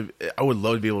parent, I would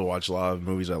love to be able to watch a lot of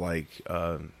movies I like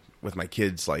with my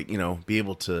kids. Like, you know, be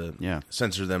able to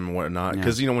censor them and whatnot.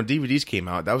 Because you know, when DVDs came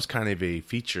out, that was kind of a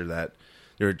feature that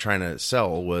they were trying to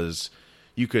sell. Was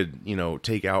you could, you know,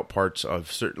 take out parts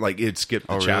of certain, like it'd skip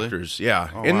the chapters. Really?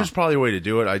 Yeah, and there's probably a way to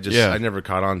do it. I never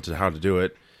caught on to how to do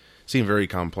it. Seemed very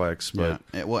complex, but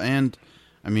well, and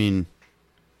I mean,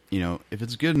 you know, if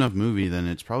it's a good enough movie, then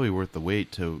it's probably worth the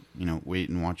wait to, you know, wait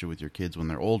and watch it with your kids when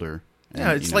they're older.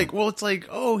 Yeah, And, it's like,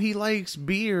 oh, he likes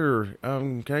beer.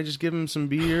 Can I just give him some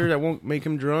beer that won't make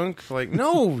him drunk? Like,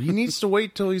 no, he needs to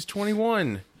wait till he's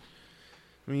 21.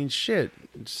 I mean, shit.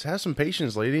 Just have some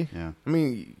patience, lady. Yeah. I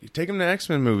mean, take him to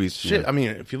X-Men movies. Shit. I mean,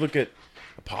 if you look at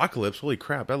Apocalypse, holy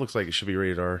crap, that looks like it should be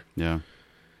rated R. Yeah.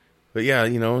 But yeah,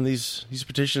 you know, these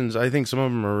petitions, I think some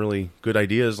of them are really good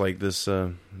ideas, like this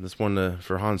one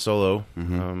for Han Solo.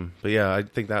 Mm-hmm. But yeah, I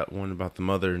think that one about the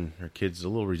mother and her kids is a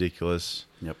little ridiculous.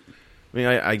 Yep. I mean,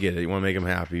 I get it. You want to make them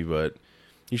happy, but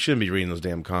you shouldn't be reading those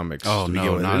damn comics. Oh, to no,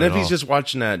 begin with. not And if at he's all. just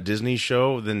watching that Disney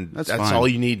show, then that's fine. all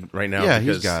you need right now. Yeah,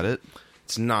 because he's got it.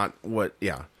 It's not what,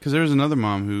 Because there was another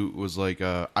mom who was like,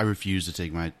 I refuse to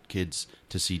take my kids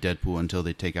to see Deadpool until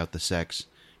they take out the sex,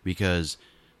 because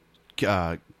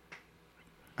I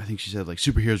think she said, like,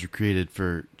 superheroes were created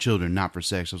for children, not for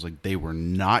sex. I was like, they were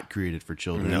not created for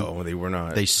children. No, they were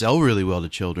not. They sell really well to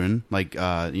children, like,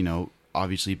 you know,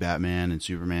 obviously Batman and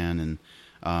Superman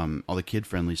and all the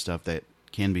kid-friendly stuff that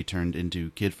can be turned into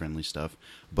kid-friendly stuff,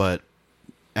 but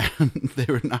they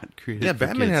were not created for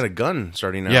Batman kids. had a gun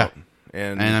starting out. Yeah.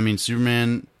 And I mean,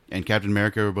 Superman and Captain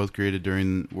America were both created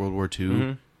during World War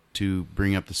II to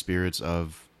bring up the spirits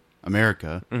of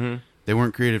America. Mm-hmm. They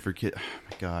weren't created for kids. Oh,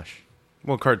 my gosh.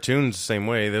 well, cartoons the same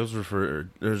way. Those were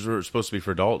supposed to be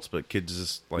for adults, but kids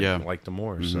just liked them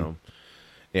more. Mm-hmm. So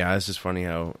yeah, it's just funny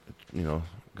how, you know,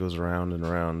 it goes around and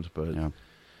around. But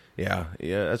yeah,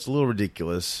 that's a little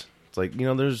ridiculous. It's like, you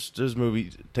know, there's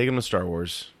movies. Take them to Star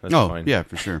Wars. That's fine. Yeah,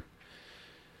 for sure.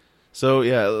 So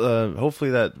yeah,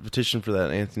 hopefully that petition for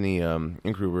that Anthony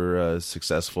Inkruber is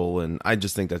successful, and I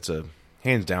just think that's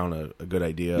hands down a good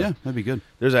idea. Yeah, that'd be good.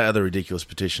 There's that other ridiculous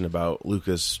petition about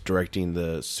Lucas directing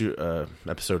the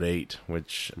episode 8,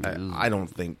 which I don't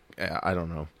think, I don't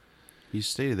know. He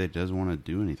stated that he doesn't want to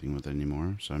do anything with it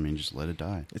anymore, so I mean, just let it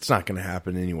die. It's not going to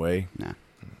happen anyway. Nah.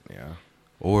 Yeah.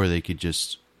 Or they could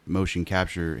just motion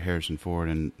capture Harrison Ford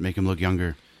and make him look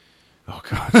younger. Oh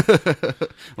God.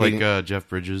 Like Jeff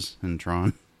Bridges and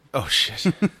Tron. Oh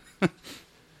shit.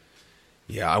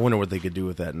 Yeah, I wonder what they could do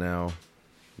with that now.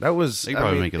 That was, They could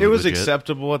probably make it it look was legit.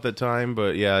 acceptable at the time,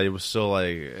 but yeah, it was still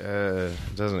like it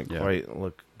doesn't quite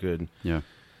look good. Yeah.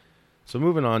 So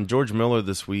moving on, George Miller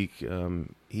this week,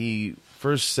 he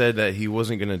first said that he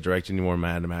wasn't going to direct any more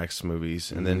Mad Max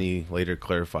movies, and then he later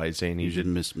clarified saying he did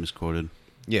misquoted.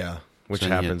 Yeah, which so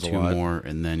happens he had a lot. 2 more,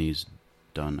 and then he's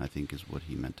done, I think is what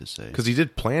he meant to say. Because he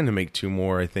did plan to make 2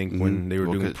 more, I think, when they were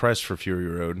doing press for Fury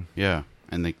Road. Yeah,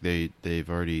 and they've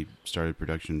already started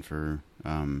production for,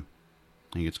 I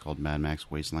think it's called Mad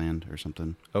Max Wasteland or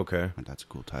something. Okay. That's a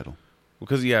cool title.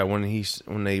 Because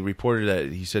when they reported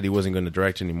that he said he wasn't going to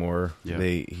direct anymore,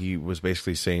 he was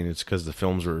basically saying it's because the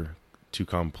films were too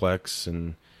complex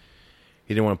and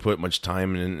he didn't want to put much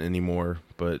time in anymore.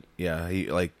 But yeah, he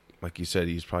like you said,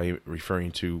 he's probably referring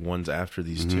to ones after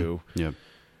these 2. Yeah,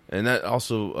 and that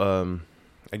also,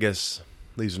 I guess,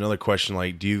 leaves another question.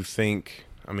 Like, do you think?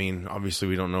 I mean, obviously,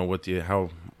 we don't know what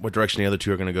direction the other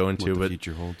 2 are going to go into, what the but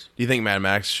future holds. Do you think Mad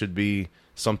Max should be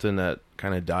something that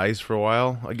kind of dies for a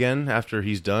while again after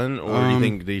he's done, or do you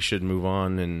think they should move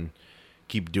on and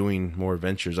keep doing more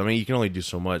adventures? I mean, you can only do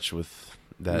so much with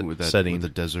that setting, with the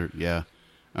desert. Yeah.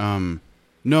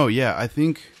 No. Yeah. I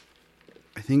think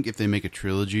if they make a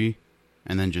trilogy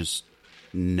and then just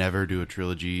never do a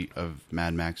trilogy of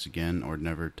Mad Max again, or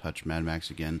never touch Mad Max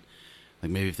again,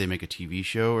 like maybe if they make a TV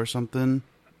show or something,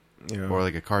 or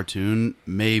like a cartoon,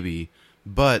 maybe.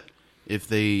 But if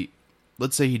they,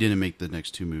 let's say he didn't make the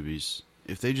next 2 movies,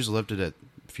 if they just left it at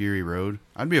Fury Road,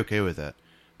 I'd be okay with that,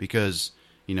 because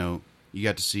you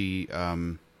got to see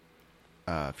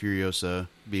Furiosa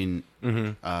being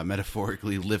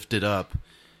metaphorically lifted up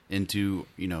into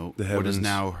what is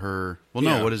now her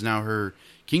what is now her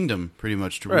kingdom, pretty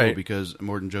much, to rule, because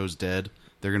Morton Joe's dead.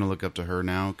 They're gonna look up to her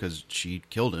now because she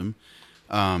killed him.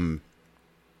 And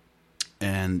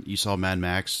you saw Mad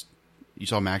Max. You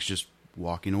saw Max just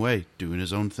walking away, doing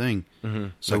his own thing. Mm-hmm.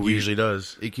 So like he usually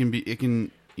does. It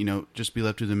can just be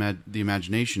left to the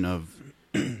imagination of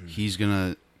he's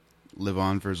gonna live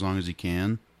on for as long as he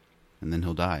can, and then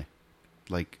he'll die.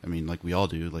 Like we all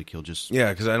do. Like he'll just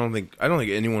because I don't think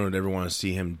anyone would ever want to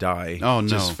see him die. Oh no,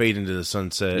 just fade into the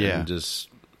sunset and just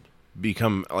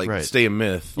become stay a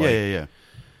myth. Yeah.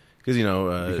 Because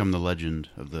become the legend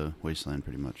of the wasteland,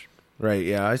 pretty much. Right.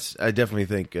 Yeah. I definitely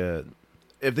think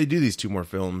if they do these 2 more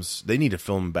films, they need to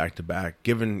film back to back.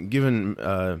 Given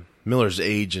Miller's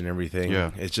age and everything,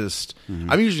 it's just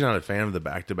I'm usually not a fan of the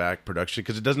back to back production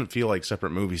because it doesn't feel like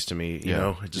separate movies to me. You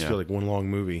know, it just feels like one long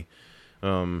movie.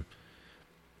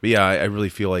 But yeah, I really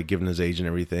feel like, given his age and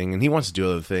everything, and he wants to do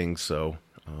other things. So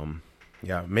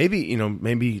maybe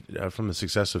from the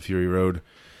success of Fury Road,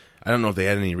 I don't know if they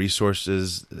had any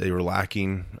resources they were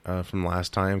lacking from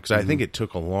last time, because I think it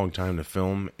took a long time to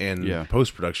film, and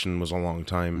post-production was a long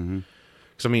time.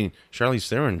 Because, I mean, Charlize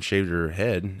Theron shaved her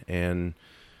head, and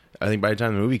I think by the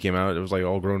time the movie came out, it was like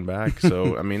all grown back.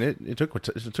 So, I mean, it took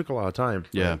a lot of time.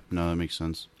 Yeah, no, that makes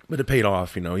sense. But it paid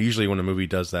off, Usually when a movie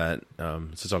does that,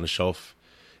 it sits on the shelf.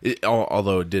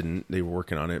 Although it didn't, they were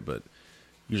working on it, but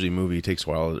usually a movie takes a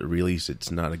while to release.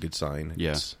 It's not a good sign.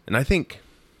 And I think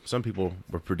some people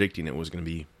were predicting it was going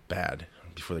to be bad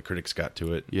before the critics got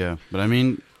to it. Yeah, but I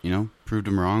mean, proved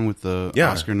them wrong with the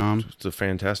Oscar nom. It's a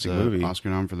fantastic movie. Oscar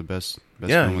nom for the best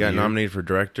film. He got nominated for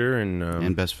director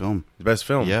and best film. Best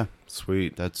film. Yeah,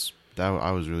 sweet.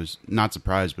 I was really not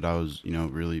surprised, but I was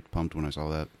really pumped when I saw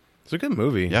that. It's a good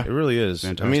movie. Yeah, it really is.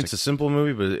 Fantastic. I mean, it's a simple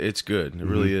movie, but it's good. It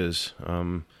really is.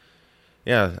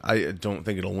 I don't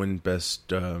think it'll win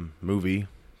best movie.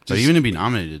 But even to be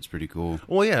nominated, it's pretty cool.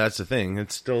 Well, yeah, that's the thing.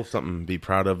 It's still something to be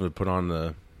proud of, to put on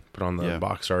the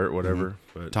box art, whatever.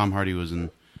 But Tom Hardy was in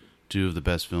 2 of the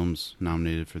best films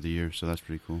nominated for the year, so that's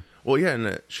pretty cool. Well, yeah, and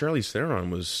Charlize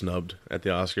Theron was snubbed at the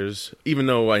Oscars, even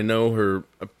though I know her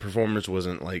performance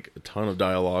wasn't like a ton of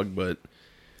dialogue, but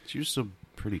she was still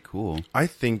pretty cool. I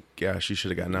think she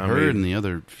should have got nominated. Her and the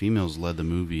other females led the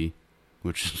movie,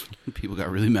 which people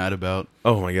got really mad about.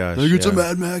 Oh my gosh! Like, it's a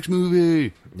Mad Max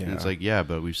movie. Yeah, and it's like,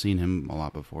 but we've seen him a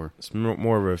lot before. It's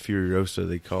more of a Furiosa,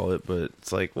 they call it, but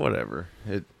it's like whatever.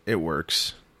 It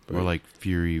works. But or like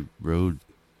Fury Road.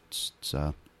 What's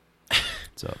up?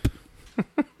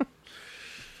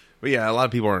 But yeah, a lot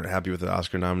of people aren't happy with the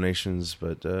Oscar nominations,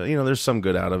 but there's some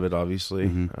good out of it. Obviously,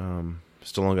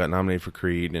 Stallone got nominated for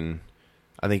Creed, and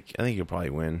I think he'll probably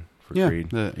win for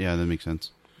Creed. That makes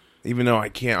sense. Even though I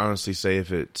can't honestly say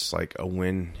if it's like a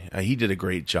win. He did a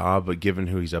great job, but given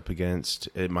who he's up against,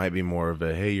 it might be more of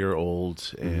a, hey, you're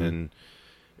old, and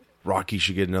Rocky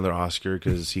should get another Oscar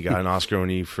because he got an Oscar when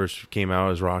he first came out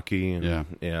as Rocky. And,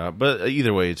 yeah. But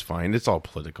either way, it's fine. It's all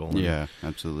political. Yeah,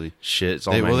 absolutely. Shit, it's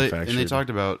all manufactured. And they talked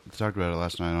about it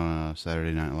last night on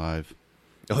Saturday Night Live.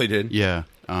 Oh, they did? Yeah,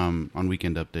 on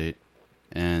Weekend Update.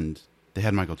 And they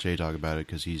had Michael Che talk about it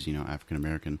because he's African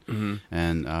American,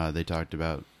 and they talked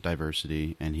about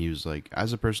diversity, and he was like,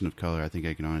 as a person of color, I think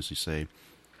I can honestly say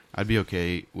I'd be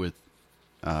okay with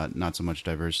not so much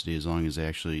diversity as long as they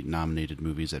actually nominated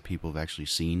movies that people have actually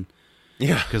seen.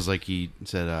 Yeah, because like he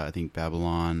said, I think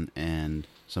Babylon and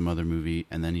some other movie,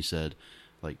 and then he said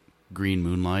like Green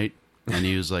Moonlight, and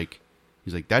he's like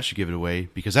that should give it away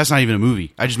because that's not even a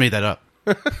movie. I just made that up.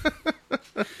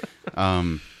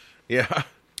 Yeah,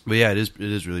 but yeah, it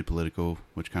is really political,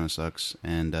 which kind of sucks.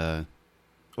 And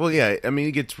well, yeah, I mean,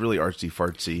 it gets really artsy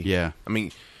fartsy. Yeah, I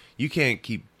mean, you can't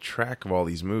keep track of all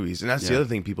these movies, and that's the other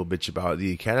thing people bitch about.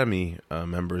 The Academy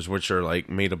members, which are like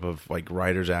made up of like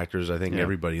writers, actors, I think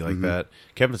everybody like that.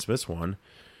 Kevin Smith's one.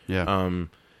 Yeah.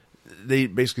 They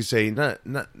basically say none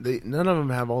of them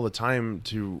have all the time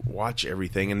to watch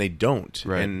everything, and they don't,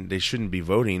 right. And they shouldn't be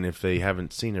voting if they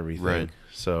haven't seen everything. Right.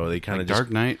 So they kind of Dark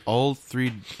Knight, all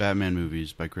 3 Batman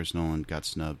movies by Chris Nolan got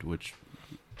snubbed, which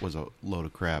was a load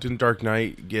of crap. Didn't Dark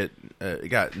Knight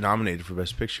got nominated for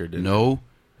Best Picture? Didn't No.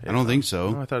 I don't think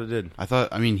so. No, I thought it did.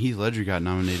 I mean, Heath Ledger got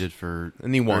nominated for...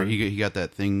 And he won. He got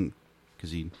that thing because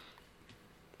he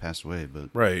passed away, but...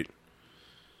 Right.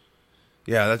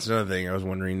 Yeah, that's another thing. I was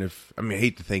wondering if... I mean, I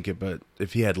hate to think it, but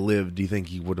if he had lived, do you think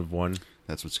he would have won?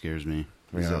 That's what scares me.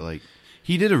 Is Yeah. that, like...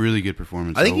 He did a really good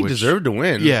performance. I think he deserved to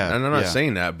win. Yeah. And I'm not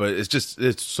saying that, but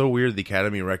it's so weird the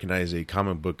Academy recognized a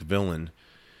comic book villain,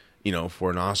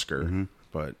 for an Oscar.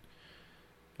 But...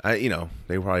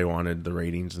 they probably wanted the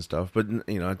ratings and stuff, but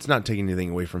it's not taking anything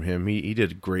away from him. He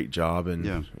did a great job, and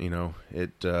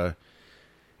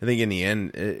I think in the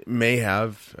end it may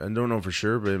have, I don't know for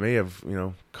sure, but it may have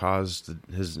caused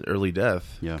his early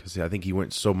death. Yeah, because I think he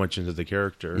went so much into the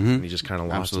character and he just kind of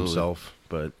lost himself.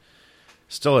 But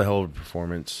still a hell of a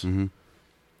performance.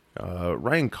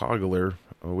 Ryan Coogler,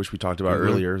 which we talked about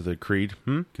earlier, the Creed.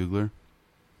 Coogler.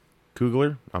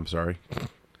 I'm sorry,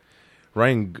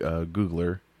 Ryan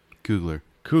Coogler.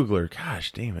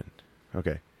 Gosh, damn it.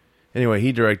 Okay. Anyway,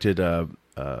 he directed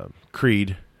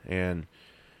Creed and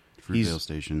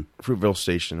Fruitvale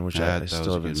Station, which I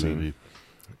still haven't seen. Movie.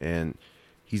 And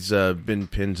he's been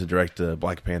pinned to direct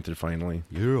Black Panther finally.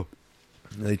 Yeah.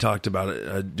 They talked about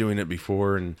it, doing it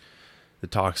before, and the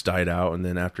talks died out. And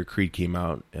then after Creed came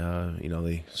out,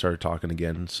 they started talking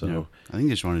again. So yeah. I think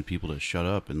they just wanted people to shut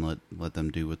up and let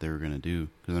them do what they were going to do.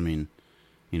 Because, I mean...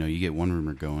 you get one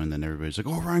rumor going, then everybody's like,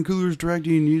 "Oh, Ryan Coogler's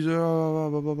directing. He's blah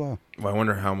blah blah blah." Well, I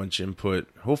wonder how much input.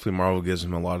 Hopefully, Marvel gives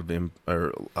him a lot of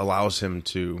or allows him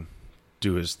to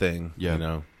do his thing.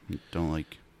 Yeah, don't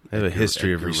like. They have a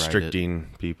history of restricting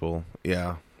people.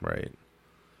 Yeah, right.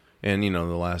 And the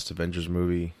last Avengers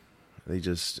movie, they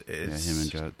just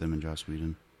them and Joss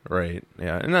Whedon. Right.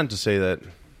 Yeah, and not to say that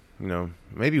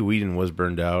maybe Whedon was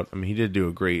burned out. I mean, he did do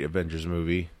a great Avengers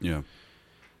movie. Yeah.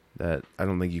 That I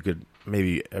don't think you could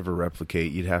maybe ever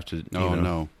replicate. You'd have to.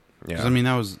 No. Yeah. 'Cause, I mean,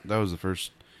 that was the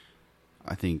first,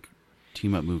 I think,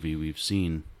 team up movie we've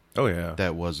seen. Oh yeah.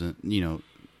 That wasn't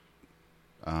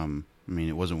I mean,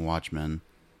 it wasn't Watchmen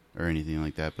or anything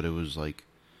like that, but it was like,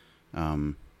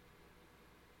 the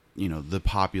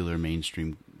popular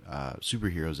mainstream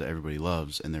superheroes that everybody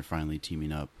loves, and they're finally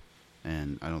teaming up.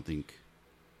 And I don't think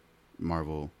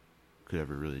Marvel could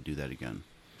ever really do that again.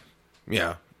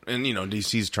 Yeah. And,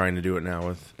 DC's trying to do it now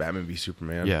with Batman v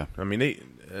Superman. Yeah. I mean,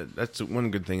 that's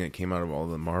one good thing that came out of all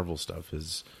the Marvel stuff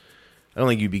is I don't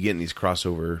think you'd be getting these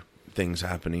crossover things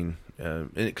happening.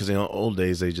 Because in the old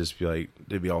days,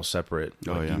 they'd be all separate.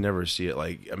 You never see it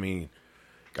I mean,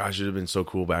 gosh, it would have been so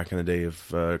cool back in the day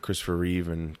if Christopher Reeve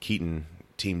and Keaton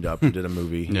teamed up and did a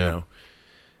movie. That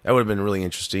would have been really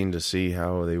interesting to see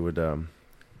how they would,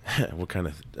 what kind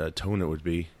of tone it would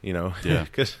be, Yeah.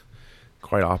 Because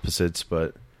quite opposites,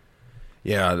 but...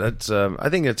 Yeah, that's. I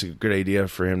think that's a good idea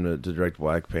for him to direct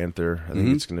Black Panther. I think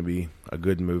it's going to be a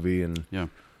good movie, and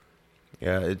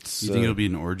it's. You think it'll be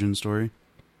an origin story?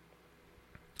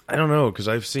 I don't know because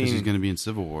I've seen he's going to be in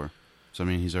Civil War, so I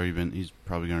mean he's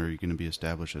probably already going to be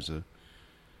established as a.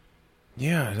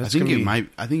 Yeah, I think it might.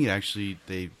 I think actually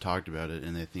they've talked about it,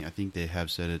 and I think they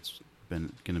have said it's going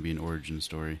to be an origin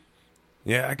story.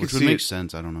 Yeah, I could which would make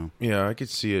sense. I don't know. Yeah, I could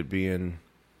see it being.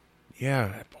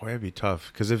 Yeah, boy, that'd be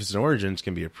tough. Because if it's an origin, it's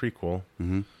going to be a prequel.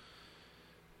 Mm-hmm.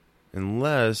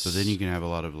 Unless... So then you can have a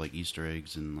lot of, Easter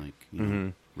eggs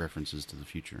and, references to the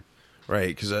future.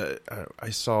 Right, because I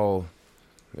saw...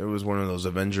 It was one of those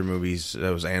Avenger movies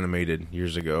that was animated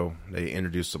years ago. They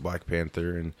introduced the Black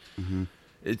Panther, and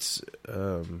it's...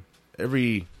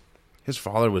 His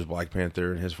father was Black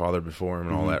Panther, and his father before him,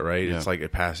 and all that, right? Yeah.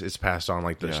 It's it's passed on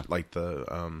the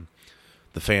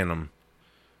Phantom.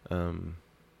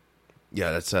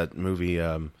 Yeah, that's that movie.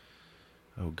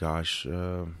 oh gosh,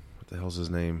 what the hell's his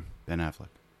name? Ben Affleck.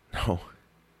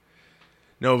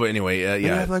 No, but anyway, yeah.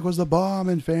 Ben Affleck was the bomb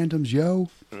in Phantoms, yo.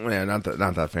 Yeah, not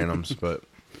that Phantoms, but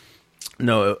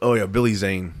no. Oh yeah, Billy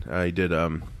Zane. He did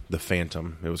the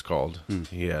Phantom. It was called.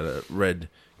 He had a red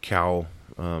cowl,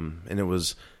 and it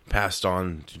was passed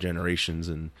on to generations,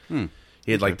 and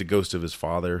he had like the ghost of his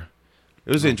father.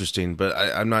 It was interesting, but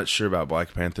I'm not sure about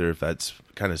Black Panther if that's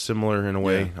kind of similar in a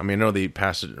way. Yeah. I mean, I know they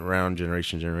passed it around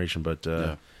generation to generation, but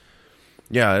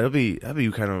yeah, that'd be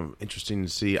kind of interesting to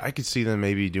see. I could see them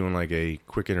maybe doing like a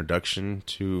quick introduction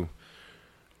to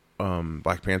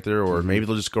Black Panther, or maybe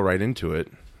they'll just go right into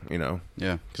it. You know,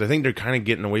 yeah, because I think they're kind of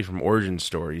getting away from origin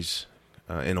stories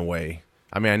in a way.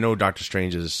 I mean, I know Doctor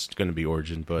Strange is going to be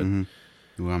origin, but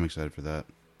well, I'm excited for that.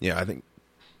 Yeah, I think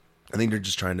they're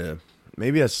just trying to.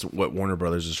 Maybe that's what Warner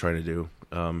Brothers is trying to do.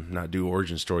 Not do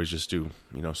origin stories, just do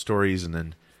stories, and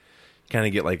then kind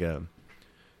of get like a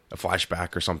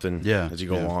flashback or something as you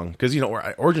go along. Because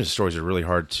origin stories are really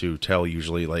hard to tell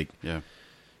usually. Like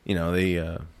they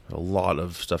a lot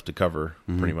of stuff to cover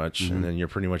pretty much, and then you're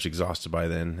pretty much exhausted by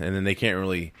then, and then they can't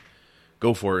really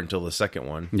go for it until the second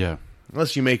one. Yeah,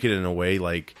 unless you make it in a way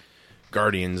like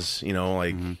Guardians, you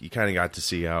kind of got to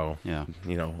see how,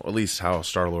 at least how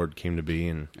Star-Lord came to be.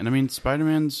 And I mean,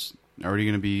 Spider-Man's already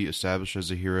going to be established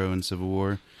as a hero in Civil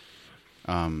War.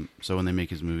 So when they make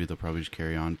his movie, they'll probably just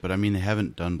carry on. But I mean, they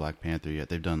haven't done Black Panther yet.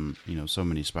 They've done, so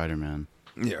many Spider-Man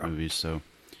movies. So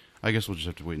I guess we'll just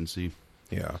have to wait and see.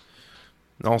 Yeah.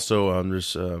 Also,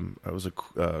 there's that was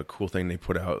a cool thing they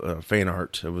put out, fan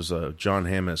art. It was John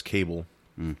Hamm as Cable.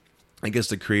 I guess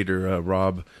the creator,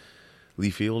 Rob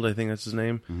Liefeld, I think that's his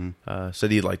name, said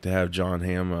he'd like to have John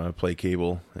Hamm play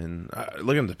Cable. And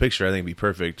looking at the picture, I think it'd be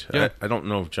perfect. Yeah. I don't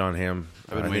know if John Hamm...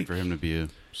 I've been waiting for him to be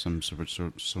some sort of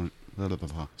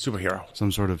superhero.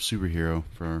 Some sort of superhero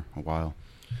for a while.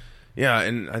 Yeah,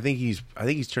 and I think he's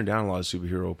turned down a lot of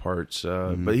superhero parts,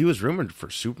 but he was rumored for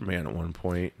Superman at one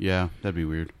point. Yeah, that'd be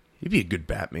weird. He'd be a good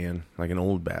Batman, like an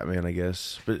old Batman, I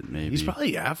guess. But maybe he's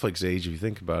probably Affleck's age if you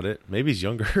think about it. Maybe he's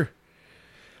younger.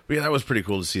 But yeah, that was pretty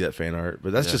cool to see that fan art.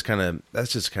 But that's just kind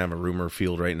of a rumor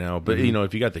field right now. But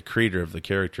if you got the creator of the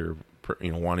character,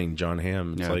 wanting John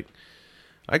Hamm, it's like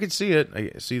I could see it. I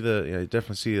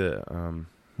definitely see it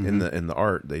in the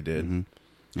art they did. And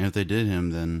if they did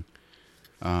him, then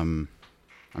I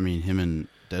mean, him and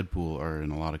Deadpool are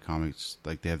in a lot of comics.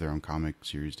 Like, they have their own comic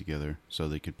series together, so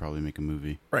they could probably make a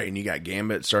movie. Right, and you got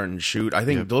Gambit starting to shoot. I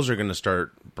think those are going to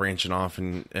start branching off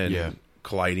and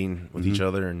colliding with each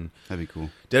other. And that'd be cool.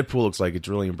 Deadpool looks like it's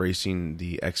really embracing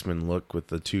the X-Men look with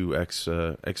the two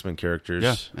X-Men characters.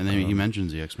 Yeah, and then he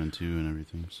mentions the X-Men too and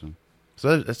everything.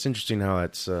 So that's interesting how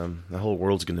that's the whole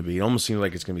world's going to be. It almost seems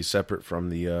like it's going to be separate from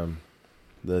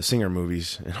the Singer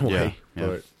movies in a way. Yeah.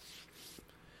 But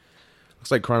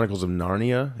looks like Chronicles of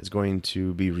Narnia is going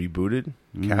to be rebooted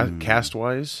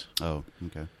cast-wise. Oh,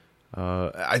 okay.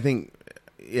 I think,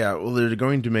 well, they're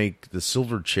going to make The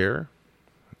Silver Chair,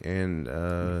 and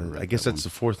I guess that's the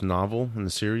fourth novel in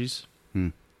the series.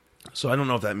 So I don't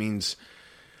know if that means...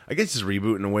 I guess it's a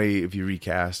reboot in a way. If you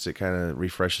recast, it kind of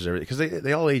refreshes everything. Because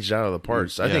they all aged out of the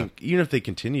parts. I think even if they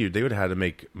continued, they would have had to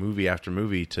make movie after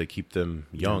movie to keep them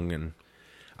young. And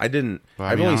I didn't... Well,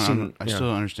 I still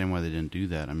don't understand why they didn't do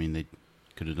that. I mean, they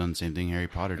could have done the same thing Harry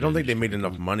Potter did. I don't think they made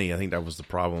enough money. I think that was the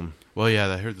problem. Well,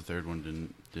 yeah, I heard the third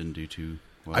one didn't do too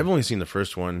well. I've only seen the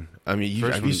first one. I mean,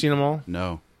 have you seen them all?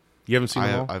 No. You haven't seen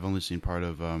them all? I've only seen part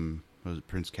of, was it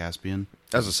Prince Caspian?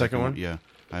 That was the second one? Yeah.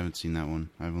 I haven't seen that one.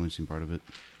 I've only seen part of it.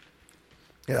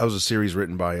 Yeah, that was a series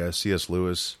written by C.S.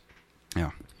 Lewis. Yeah.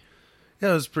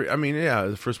 Yeah, it was pretty... I mean,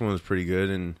 the first one was pretty good,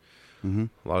 and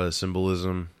a lot of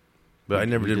symbolism. But I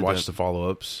never did watch the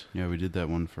follow-ups. Yeah, we did that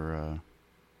one for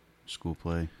school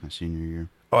play my senior year.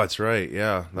 Oh, that's right.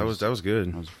 Yeah, that was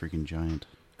good. I was a freaking giant.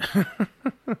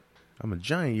 I'm a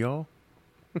giant, y'all.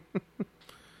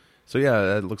 So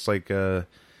yeah, it looks like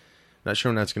not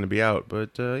sure when that's going to be out,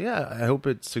 but I hope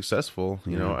it's successful.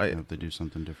 I hope they do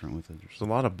something different with it. There's a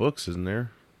lot of books, isn't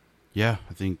there? Yeah,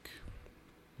 I think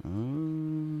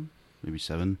maybe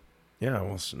 7. Yeah,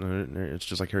 well, it's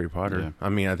just like Harry Potter. Yeah. I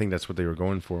mean, I think that's what they were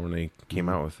going for when they came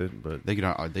out with it. But they could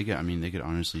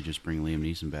honestly just bring Liam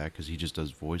Neeson back because he just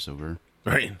does voiceover,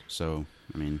 right? So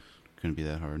I mean, couldn't be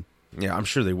that hard. Yeah, I'm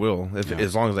sure they will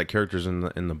as long as that character's in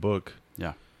the book.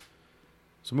 Yeah.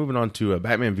 So moving on to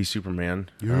Batman v Superman.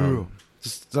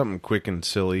 Just something quick and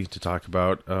silly to talk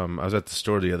about. I was at the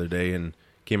store the other day and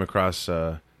came across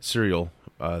cereal.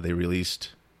 They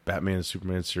released Batman and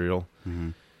Superman cereal.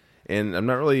 And I'm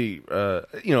not really,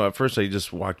 at first I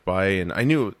just walked by and I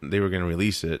knew they were going to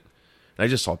release it. And I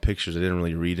just saw pictures. I didn't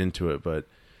really read into it, but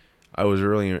I was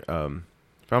really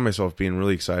found myself being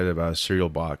really excited about a cereal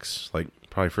box, like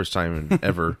probably first time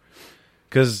ever,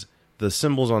 because the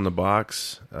symbols on the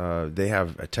box, they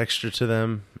have a texture to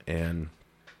them, and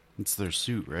it's their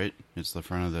suit, right? It's the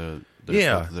front of their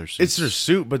suit. It's their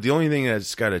suit, but the only thing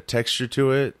that's got a texture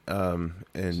to it, and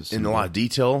a lot of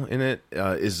detail in it,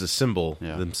 is the symbol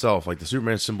themselves. Like the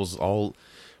Superman symbols, all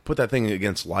put that thing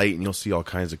against light, and you'll see all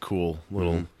kinds of cool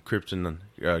little Krypton,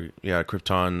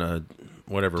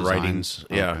 whatever Design. Writings.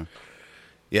 Okay.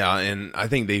 Yeah, and I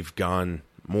think they've gone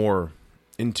more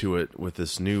into it with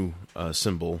this new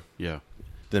symbol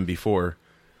than before.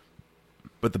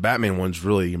 But the Batman one's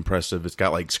really impressive. It's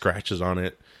got like scratches on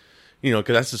it, because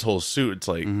that's his whole suit. It's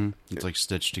like it's like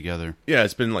stitched together. Yeah,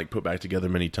 it's been like put back together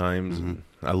many times. And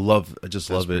I just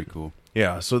love it. Pretty cool.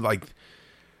 Yeah, so like,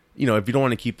 if you don't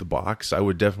want to keep the box, I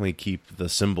would definitely keep the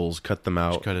symbols, cut them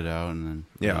out, Just cut it out, and then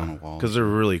put it on a wall. because they're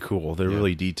really cool. They're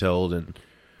really detailed, and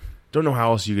don't know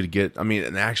how else you could get. I mean,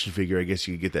 an action figure, I guess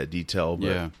you could get that detail,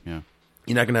 but yeah.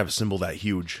 you're not gonna have a symbol that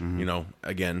huge,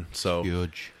 Again, so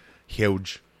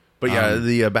Huge. But yeah,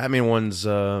 the Batman one's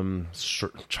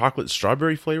chocolate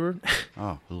strawberry flavored.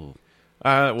 Oh, cool.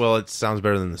 Well, it sounds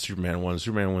better than the Superman one. The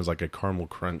Superman one's like a caramel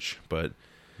crunch, but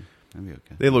That'd be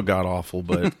okay. they look god awful.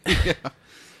 But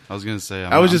I was gonna say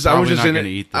I was just in it.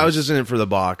 Eat this. I was just in it for the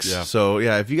box. Yeah. So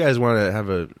yeah, if you guys want to have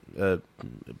a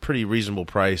pretty reasonable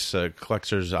price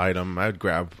collector's item, I'd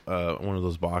grab one of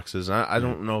those boxes. I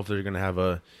don't know if they're gonna have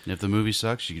a. If the movie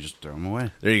sucks, you can just throw them away.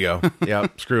 There you go. Yeah,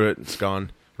 screw it. It's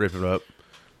gone. Rip it up.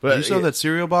 But You saw that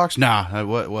cereal box? Nah.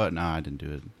 What? Nah, I didn't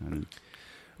do it.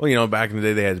 Well, back in the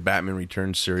day, they had Batman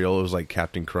Returns cereal. It was like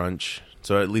Captain Crunch,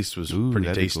 so at least it was pretty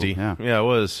that'd be tasty. cool. Yeah, it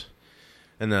was.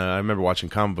 And I remember watching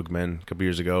Comic Book Men a couple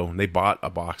years ago. And they bought a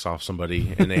box off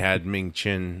somebody, and they had Ming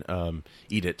Chin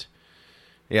eat it.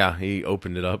 Yeah, he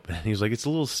opened it up, and he was like, "It's a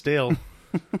little stale,"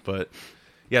 but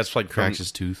yeah, it's like Cracks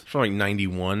his tooth. From like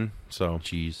 '91. So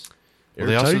Jeez. Well,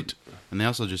 they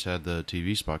also just had the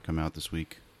TV spot come out this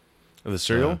week. The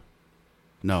cereal?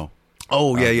 No.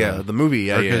 Oh yeah, the movie.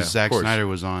 Yeah, Because Zack Snyder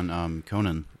was on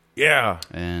Conan. Yeah,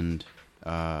 and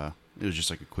it was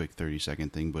just like a quick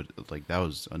 30-second thing, but like that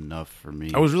was enough for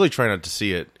me. I was really trying not to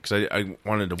see it because I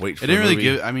wanted to wait for. It didn't the really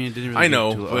movie. give. I mean, it didn't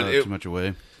really. Give too much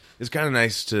away. It's kind of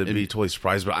nice to be totally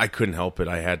surprised, but I couldn't help it.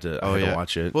 I had to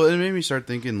watch it. Well, it made me start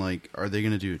thinking, like, are they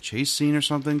going to do a chase scene or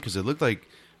something? Because it looked like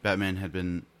Batman had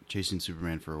been chasing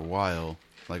Superman for a while,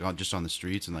 like just on the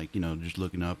streets, and like just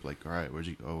looking up, like, all right, where's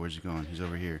he going? He's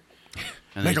over here.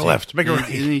 And make a left, make a right.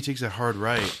 And then he takes a hard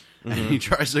right, and he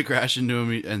tries to crash into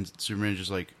him, and Superman just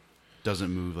like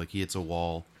doesn't move, like he hits a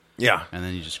wall. Yeah, and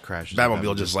then he just crashes.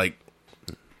 Batmobile just like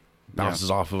bounces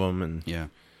off of him, and and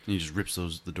he just rips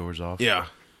the doors off. Yeah.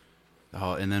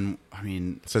 Oh, and then I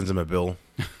mean, sends him a bill.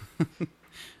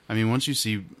 I mean, once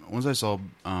I saw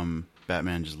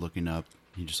Batman just looking up,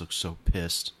 he just looked so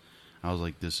pissed. I was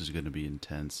like, this is going to be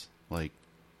intense. Like,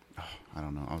 I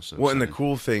don't know. I was so well, excited. and the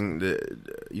cool thing,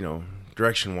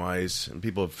 direction wise, and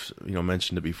people have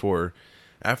mentioned it before.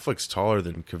 Affleck's taller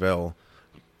than Cavill,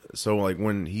 so like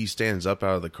when he stands up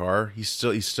out of the car, he's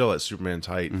still at Superman's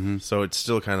height. Mm-hmm. So it's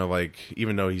still kind of like,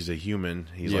 even though he's a human,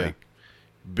 he's like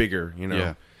bigger,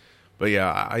 Yeah. But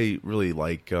yeah, I really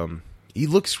like. He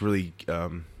looks really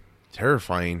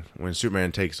terrifying when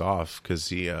Superman takes off because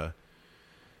he.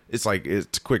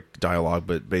 It's quick dialogue,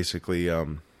 but basically,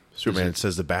 Superman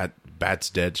says the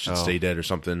bat's dead, should stay dead or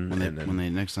something. When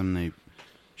they next time they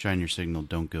shine your signal,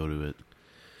 don't go to it.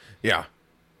 Yeah,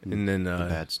 and then the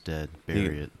bat's dead,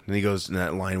 bury it. And he goes in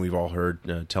that line we've all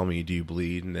heard, "Tell me, do you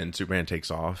bleed?" And then Superman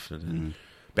takes off, and then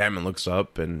Batman looks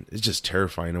up, and it's just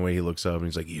terrifying the way he looks up, and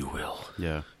he's like, "You will."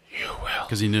 Yeah. You will.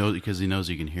 Because he knows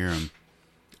you can hear him.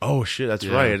 Oh shit, that's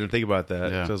right. I didn't think about that.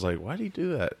 Yeah. So I was like, why did he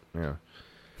do that? Yeah.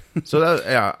 So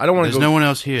that I don't want to. There's no one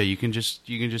else here. You can just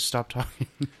stop talking.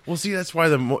 Well, see, that's why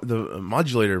the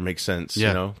modulator makes sense.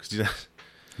 Yeah. Because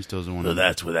he still doesn't want. So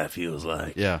that's what that feels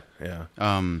like. Yeah. Yeah.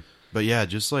 But yeah,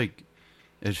 just like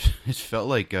it felt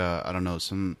like I don't know,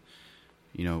 some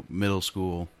middle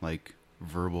school like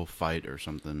verbal fight or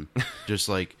something. Just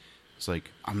like it's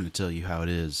like, I'm gonna tell you how it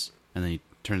is, and then he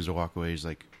turns to walk away. He's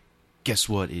like, guess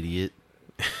what, idiot?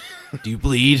 Do you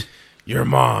bleed? Your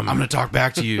mom. I'm going to talk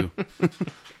back to you.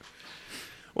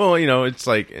 Well, it's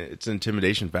like, it's an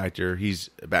intimidation factor.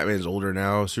 Batman's older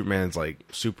now. Superman's like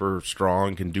super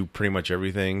strong, can do pretty much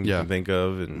everything you can think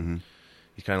of. And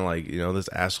he's kind of like, this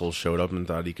asshole showed up and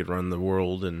thought he could run the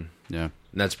world. And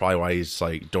that's probably why he's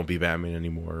like, don't be Batman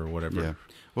anymore or whatever. Yeah.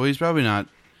 Well, he's probably not.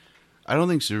 I don't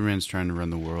think Superman's trying to run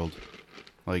the world.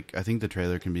 Like, I think the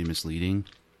trailer can be misleading.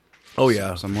 Oh,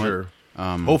 yeah. Somewhat. Sure.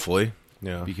 Hopefully.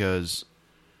 Yeah. Because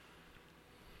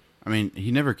I mean,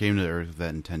 he never came to Earth with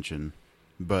that intention,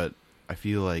 but I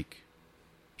feel like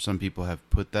some people have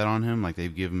put that on him, like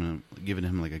they've given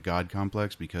him like a god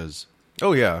complex because.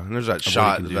 Oh yeah, and there's that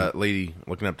shot of that lady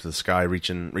looking up to the sky,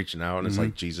 reaching out, and it's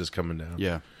like Jesus coming down.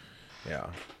 Yeah, yeah.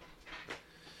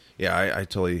 I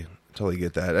totally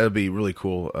get that. That'd be really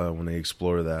cool when they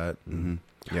explore that.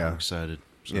 Yeah, I'm excited.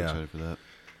 So excited for that.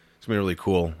 It's gonna be really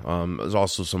cool. There's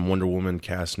also some Wonder Woman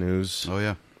cast news. Oh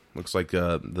yeah, looks like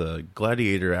the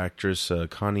Gladiator actress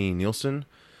Connie Nielsen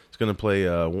is gonna play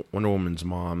Wonder Woman's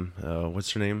mom.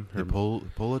 What's her name?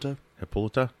 Hippolyta.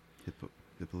 Hippolyta. I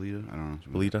don't know.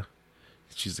 Hippolyta.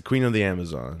 She's the queen of the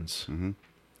Amazons. Mm-hmm.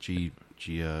 She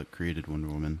created Wonder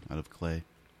Woman out of clay.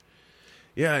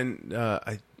 Yeah, and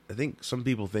I think some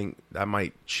people think that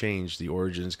might change the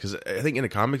origins because I think in the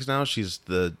comics now she's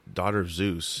the daughter of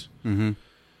Zeus. Mm-hmm.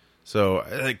 So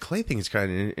the clay thing is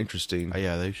kind of interesting.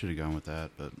 Yeah, they should have gone with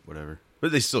that, but whatever.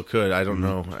 But they still could. I don't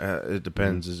know. It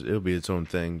depends. It'll be its own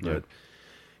thing. But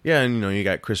yeah, and you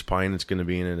got Chris Pine that's going to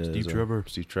be in it.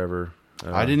 Steve Trevor.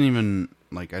 I didn't even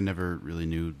I never really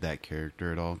knew that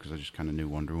character at all because I just kind of knew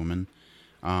Wonder Woman.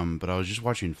 But I was just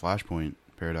watching Flashpoint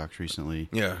Paradox recently.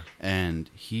 Yeah, and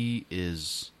he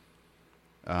is,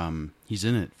 he's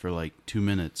in it for like 2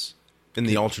 minutes in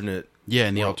the alternate. Yeah,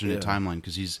 in the alternate timeline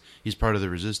because he's part of the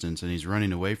Resistance and he's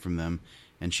running away from them.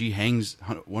 And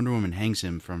Wonder Woman hangs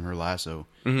him from her lasso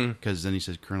because then he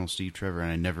says Colonel Steve Trevor,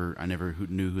 and I never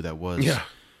knew who that was. Yeah.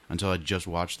 Until I just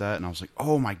watched that, and I was like,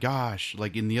 "Oh my gosh!"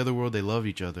 Like in the other world, they love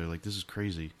each other. Like this is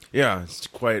crazy. Yeah, it's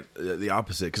quite the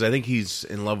opposite because I think he's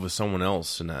in love with someone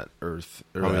else in that Earth.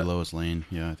 Probably Lois Lane.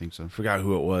 Yeah, I think so. Forgot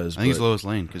who it was. I think it's Lois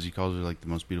Lane because he calls her like the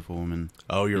most beautiful woman.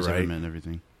 Oh, you're right. And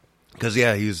everything. Because he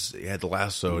had the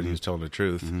lasso and he was telling the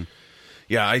truth.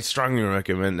 Yeah, I strongly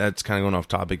recommend. That's kind of going off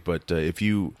topic, but if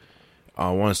you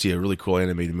want to see a really cool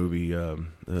animated movie,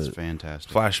 it's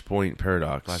fantastic. Flashpoint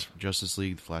Paradox, Justice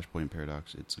League, The Flashpoint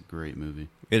Paradox. It's a great movie.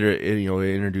 It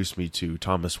introduced me to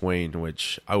Thomas Wayne,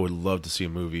 which I would love to see a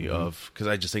movie of because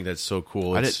I just think that's so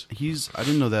cool. I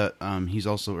didn't know that he's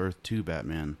also Earth 2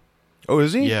 Batman. Oh,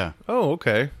 is he? Yeah. Oh,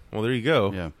 okay. Well, there you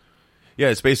go. Yeah. Yeah,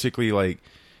 it's basically like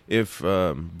if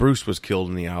Bruce was killed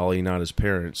in the alley, not his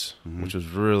parents, which was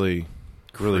really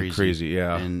crazy.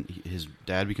 Yeah. And his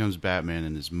dad becomes Batman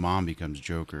and his mom becomes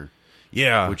Joker.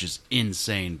 Yeah. Which is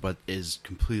insane, but is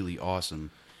completely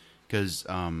awesome. Because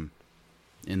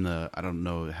in the... I don't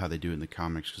know how they do it in the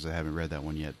comics because I haven't read that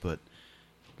one yet, but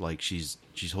like she's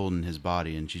holding his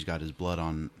body and she's got his blood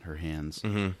on her hands.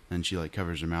 And she like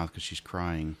covers her mouth because she's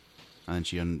crying. And then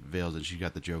she unveils it. She's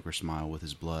got the Joker smile with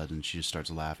his blood and she just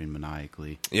starts laughing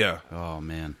maniacally. Yeah. Oh,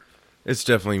 man. It's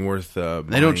definitely worth.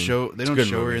 They don't show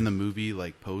her in the movie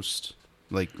like post,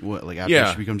 like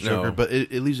after she becomes Joker, but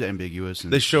it leaves it ambiguous.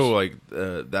 And they show like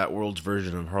that world's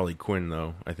version of Harley Quinn,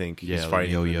 though. I think he's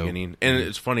fighting in the beginning, and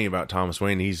it's funny about Thomas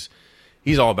Wayne. He's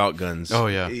all about guns. Oh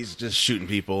yeah, he's just shooting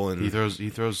people, and he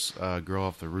throws a girl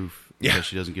off the roof because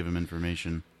she doesn't give him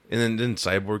information. And then didn't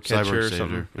Cyborg catch her or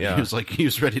something? Her. Yeah, he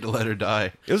was ready to let her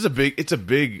die. It's a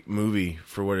big movie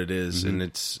for what it is, and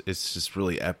it's just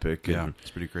really epic. Yeah, and, it's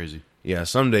pretty crazy. Yeah,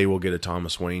 someday we'll get a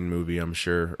Thomas Wayne movie, I'm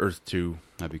sure. Earth 2.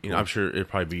 That'd be cool. I'm sure it'll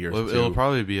probably be Earth 2. It'll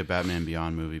probably be a Batman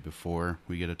Beyond movie before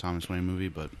we get a Thomas Wayne movie,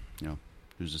 but,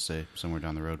 who's to say, somewhere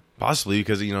down the road. Possibly,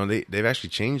 because, they've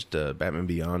actually changed Batman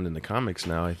Beyond in the comics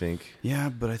now, I think. Yeah,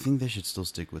 but I think they should still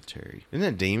stick with Terry. Isn't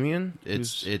that Damian?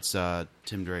 It's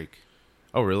Tim Drake.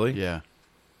 Oh, really? Yeah.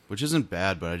 Which isn't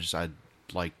bad, but I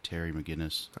like Terry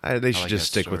McGinnis. They should just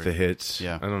stick with the hits.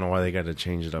 Yeah. I don't know why they got to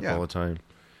change it up all the time.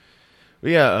 But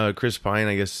yeah, Chris Pine,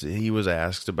 I guess he was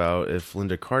asked about if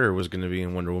Linda Carter was going to be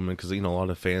in Wonder Woman because, a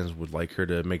lot of fans would like her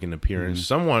to make an appearance.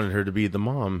 Some wanted her to be the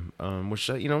mom, which,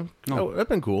 that'd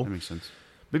been cool. That makes sense.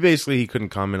 But basically, he couldn't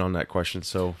comment on that question,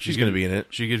 so she's going to be in it.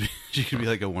 She could be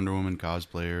like a Wonder Woman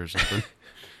cosplayer or something.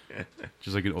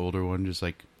 Just like an older one, just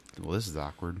like, well, this is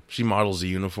awkward. She models the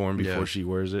uniform before she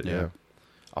wears it. Yeah.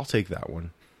 I'll take that one.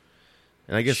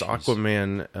 And I guess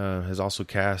Aquaman has also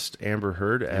cast Amber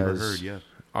Heard as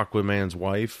Aquaman's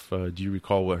wife. Do you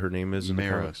recall what her name is in the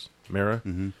comics? Mara?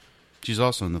 Mm-hmm. She's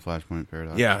also in the Flashpoint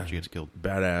Paradox. Yeah. She gets killed.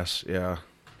 Badass, yeah.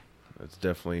 That's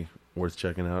definitely worth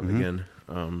checking out again.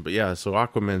 But yeah, so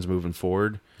Aquaman's moving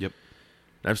forward. Yep.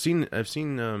 I've seen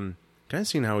kind of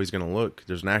seen how he's going to look.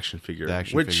 There's an action figure. The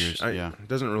action figures,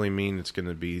 doesn't really mean it's going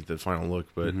to be the final look,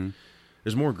 but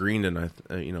there's more green than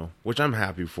which I'm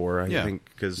happy for. I think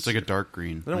because it's like a dark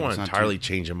green. I don't want to entirely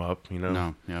change him up,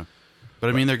 No, yeah. But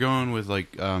I mean, they're going with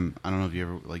like I don't know if you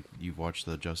ever you've watched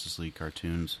the Justice League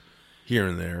cartoons here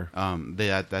and there.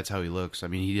 That's how he looks. I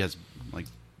mean, he has like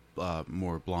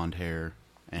more blonde hair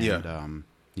and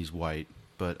he's white,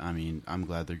 but I mean, I'm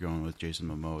glad they're going with Jason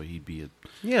Momoa.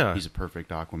 He's a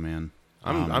perfect Aquaman.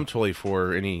 I'm totally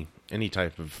for any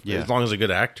type of as long as a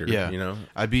good actor. Yeah, you know.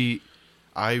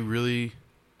 I really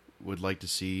would like to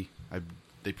see.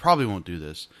 They probably won't do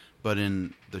this, but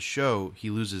in the show,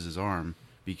 he loses his arm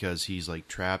because he's like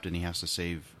trapped and he has to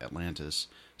save Atlantis.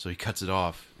 So he cuts it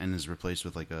off and is replaced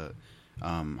with like a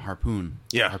harpoon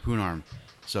arm.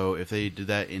 So if they did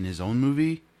that in his own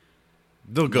movie,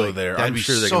 they'll go there. I'm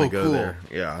sure they're going to go there.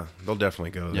 Yeah, they'll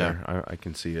definitely go there. Yeah. I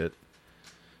can see it.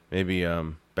 Maybe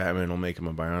Batman will make him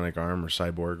a bionic arm or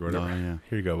cyborg or whatever. Oh, yeah.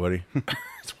 Here you go, buddy.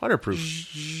 It's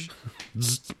waterproof.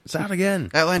 It's out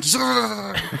again. Atlantis.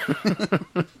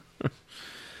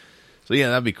 So yeah,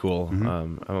 that'd be cool. Mm-hmm.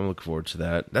 I'm looking forward to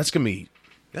that. That's gonna be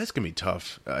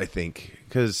tough, I think,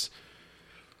 because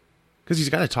he's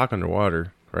got to talk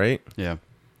underwater, right? Yeah.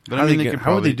 But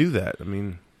how would they do that? I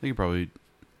mean, they could probably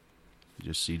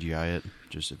just CGI it,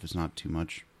 just if it's not too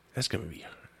much. That's gonna be.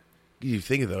 You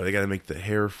think though, they got to make the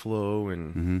hair flow,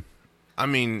 and I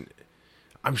mean,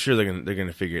 I'm sure they're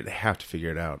gonna figure it. They have to figure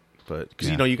it out, but because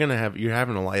you're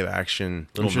having a live action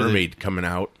Little Mermaid coming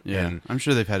out. Yeah, and I'm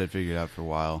sure they've had it figured out for a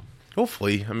while.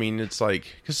 Hopefully, I mean, it's like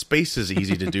because space is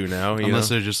easy to do now. Unless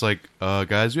they're just like,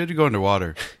 guys, we have to go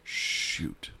underwater.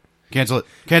 Shoot, cancel it.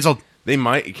 Canceled. They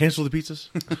might cancel the pizzas.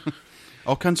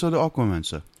 I'll cancel the Aquaman,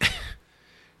 sir.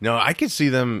 No, I could see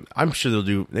them. I'm sure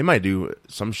they might do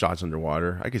some shots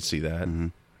underwater. I could see that. Mm-hmm.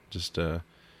 Just, yeah,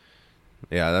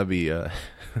 that'd be, I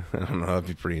don't know, that'd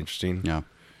be pretty interesting. Yeah.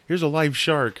 Here's a live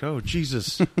shark. Oh,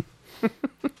 Jesus.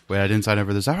 Wait, I didn't sign up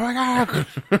for this. Oh, my God.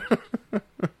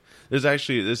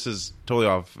 This is totally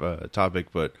off topic,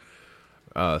 but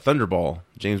Thunderball,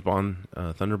 James Bond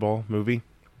Thunderball movie.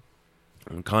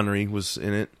 Connery was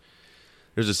in it.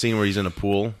 There's a scene where he's in a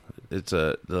pool. It's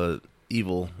the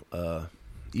evil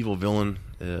villain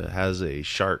has a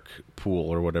shark pool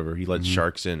or whatever. He lets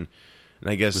sharks in, and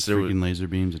I guess with freaking laser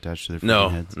beams attached to their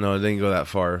heads. No, it didn't go that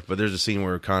far. But there's a scene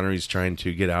where Connery's trying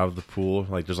to get out of the pool,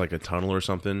 like there's like a tunnel or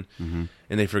something, and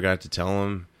they forgot to tell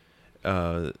him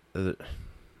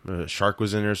the shark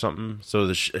was in there or something. So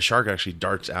the shark actually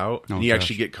darts out, and you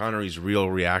actually get Connery's real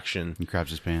reaction. He craps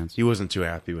his pants. He wasn't too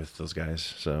happy with those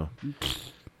guys, so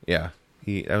yeah.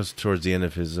 That was towards the end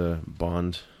of his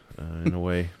Bond, in a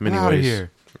way. Many out ways. Of here.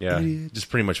 Yeah,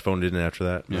 just pretty much phoned it in after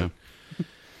that. Yeah.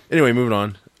 Anyway, moving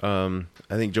on.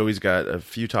 I think Joey's got a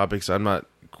few topics I'm not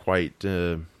quite.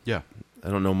 I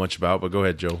don't know much about, but go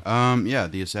ahead, Joe. Yeah,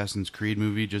 the Assassin's Creed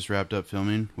movie just wrapped up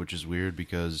filming, which is weird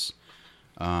because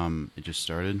it just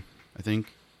started, I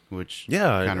think. Which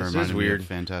kind of reminded me of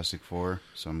Fantastic Four,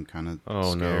 so I'm kind of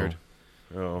scared.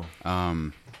 No. But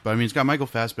I mean, it's got Michael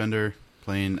Fassbender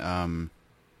playing. Oh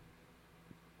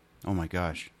my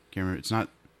gosh, can't remember. It's not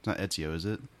Ezio, is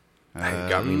it?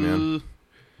 Got me, man.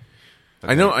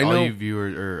 Okay, I know. All you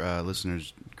viewers or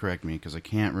listeners, correct me because I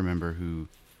can't remember who.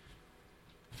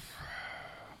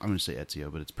 I'm going to say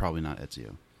Ezio, but it's probably not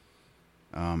Ezio.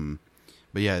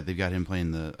 But yeah, they've got him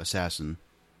playing the assassin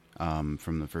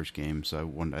from the first game.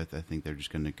 So I think they're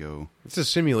just going to go. It's a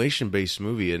simulation-based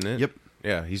movie, isn't it? Yep.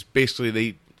 Yeah, he's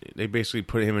basically they basically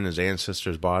put him in his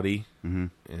ancestor's body,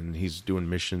 and he's doing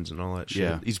missions and all that shit.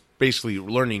 Yeah. He's basically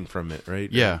learning from it,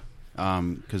 right? Yeah,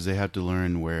 because they have to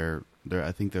learn where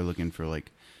I think they're looking for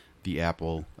like the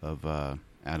apple of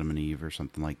Adam and Eve or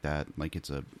something like that. Like it's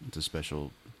a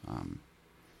special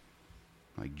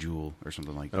like jewel or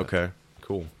something like that. Okay.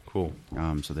 Cool.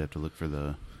 So they have to look for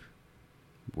the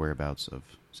whereabouts of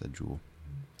said jewel.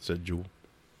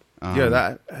 Yeah,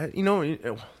 that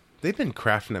they've been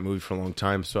crafting that movie for a long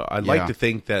time, so I'd like to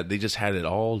think that they just had it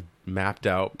all mapped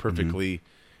out perfectly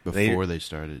before they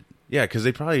started. Yeah, because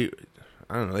they probably,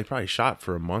 I don't know, they probably shot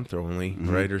for a month or only,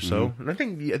 right, or so. And I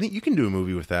think you can do a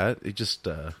movie with that. It just,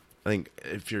 I think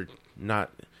if you're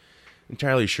not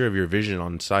entirely sure of your vision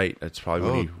on site, that's probably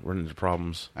when you run into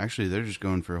problems. Actually, they're just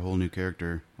going for a whole new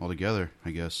character altogether, I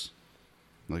guess.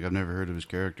 Like, I've never heard of his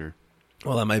character.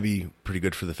 Well, that might be pretty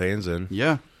good for the fans then.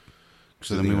 Yeah.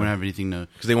 So then we wouldn't have anything to...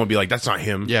 Because they won't be like, that's not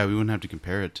him. Yeah, we wouldn't have to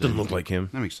compare it to... Doesn't look like him.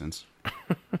 That makes sense.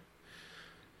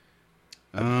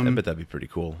 I bet that'd be pretty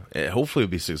cool. Hopefully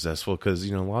it'll be successful because,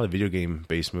 a lot of video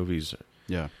game-based movies...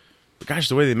 Yeah. But gosh,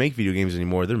 the way they make video games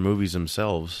anymore, they're movies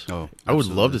themselves. Oh, I would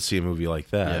love to see a movie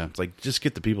like that. Yeah. It's like, just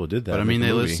get the people who did that. But I mean,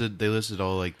 they listed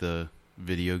all like the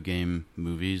video game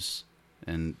movies,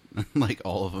 and like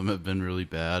all of them have been really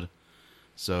bad.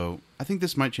 So I think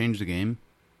this might change the game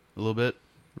a little bit.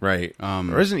 Right.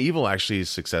 Resident Evil actually is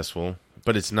successful,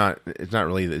 but it's not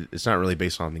really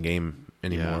based on the game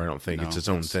anymore. Yeah, I don't think it's its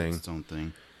own thing. It's its own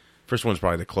thing. First one's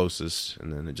probably the closest,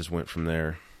 and then it just went from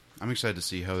there. I'm excited to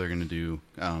see how they're going to do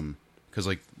because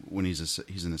like when he's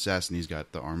an assassin, he's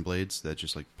got the arm blades that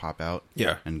just like pop out,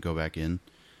 and go back in.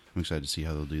 I'm excited to see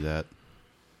how they'll do that.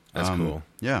 That's cool.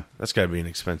 Yeah, that's got to be an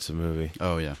expensive movie.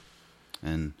 Oh yeah,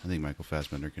 and I think Michael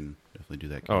Fassbender can definitely do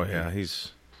that. Oh yeah,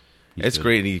 he's it's good.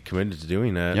 Great. He committed to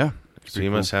doing that. Yeah, so he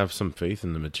must have some faith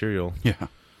in the material. Yeah.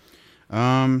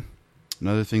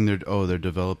 Another thing they're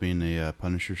developing a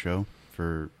Punisher show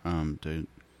for to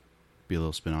be a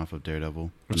little spin-off of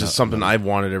Daredevil, which is something I've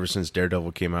wanted ever since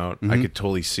Daredevil came out. Mm-hmm. I could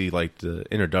totally see like the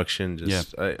introduction.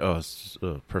 It's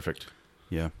perfect.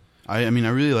 Yeah, I mean I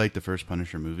really like the first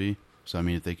Punisher movie. So I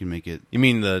mean, if they can make it, you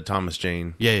mean the Thomas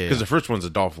Jane? Yeah. Because the first one's a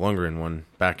Dolph Lundgren one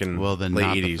back in late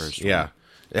 '80s. Yeah.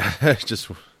 Just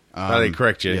thought I'd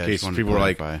correct you in case people were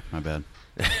like, "My bad."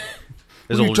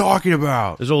 What are you talking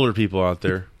about? There's older people out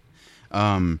there.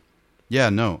 Yeah,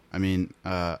 no. I mean,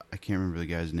 I can't remember the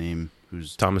guy's name.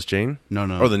 Who's Thomas Jane?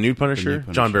 No. Or the new Punisher?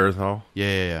 John Bernthal.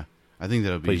 Yeah. I think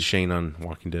that'll be plays Shane on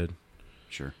Walking Dead.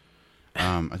 Sure.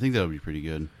 I think that'll be pretty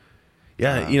good.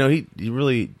 Yeah, he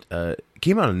really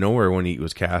came out of nowhere when he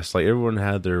was cast. Like everyone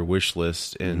had their wish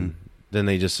list, and then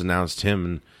they just announced him,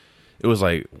 and it was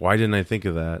like, why didn't I think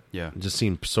of that? Yeah, it just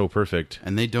seemed so perfect.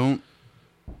 And they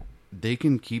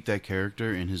can keep that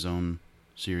character in his own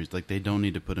series. Like they don't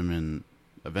need to put him in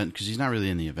because he's not really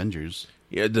in the Avengers.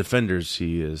 Yeah, Defenders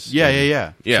he is.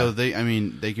 Yeah. So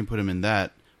they can put him in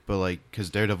that, but like because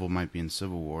Daredevil might be in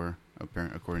Civil War.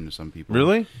 According to some people.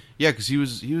 Really? Yeah, because he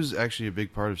was actually a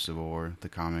big part of Civil War, the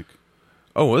comic.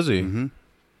 Oh, was he? Mm-hmm.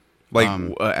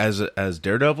 Like as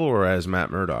Daredevil or as Matt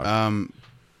Murdock?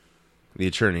 The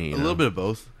attorney. A little bit of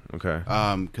both. Okay.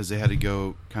 Because they had to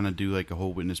go kind of do like a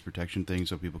whole witness protection thing,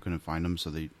 so people couldn't find him. So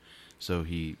they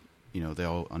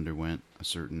all underwent a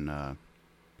certain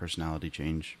personality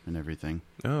change and everything.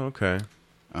 Oh, okay.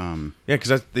 Yeah,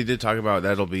 because they did talk about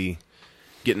that'll be.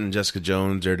 Getting Jessica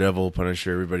Jones, Daredevil,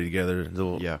 Punisher, everybody together.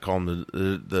 They'll call them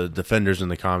the Defenders in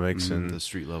the comics and the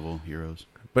street level heroes.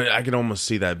 But I could almost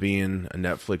see that being a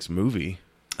Netflix movie.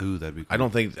 Ooh, that'd be cool. I don't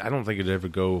think it'd ever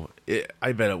go.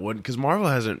 I bet it wouldn't because Marvel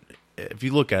hasn't. If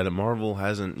you look at it, Marvel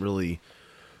hasn't really.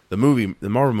 The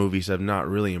Marvel movies have not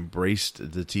really embraced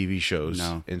the TV shows.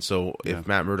 No. And so if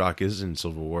Matt Murdock is in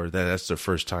Civil War, that's the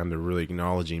first time they're really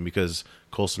acknowledging because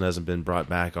Coulson hasn't been brought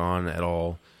back on at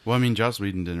all. Well, I mean, Joss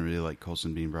Whedon didn't really like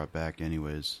Coulson being brought back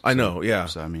anyways. So, I know, yeah.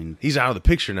 So, I mean... He's out of the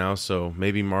picture now, so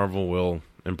maybe Marvel will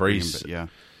embrace... Yeah.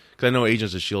 Because I know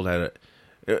Agents of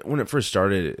S.H.I.E.L.D. when it first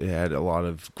started, it had a lot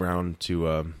of ground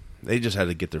to... they just had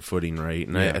to get their footing right,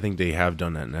 and I think they have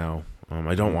done that now.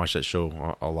 I don't watch that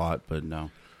show a lot, but...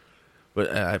 No.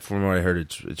 But from what I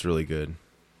heard, it's really good.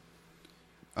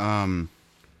 Okay,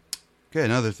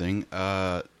 another thing.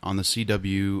 On the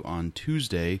CW on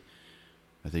Tuesday...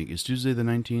 I think is Tuesday the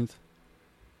 19th.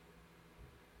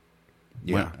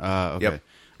 Yeah. Okay.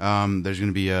 Yep. There's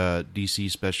going to be a DC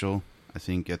special. I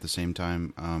think at the same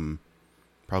time,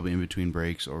 probably in between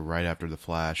breaks or right after the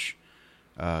Flash,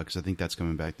 because I think that's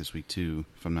coming back this week too,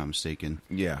 if I'm not mistaken.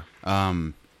 Yeah.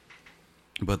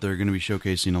 But they're going to be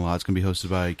showcasing a lot. It's going to be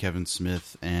hosted by Kevin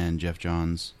Smith and Jeff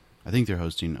Johns. I think they're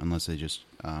hosting, unless they just.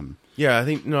 Yeah, I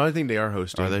think they are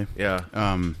hosting. Are they? Yeah.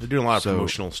 They're doing a lot of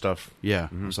promotional stuff. Yeah,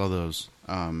 I saw those.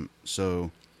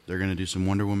 So they're going to do some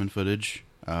Wonder Woman footage,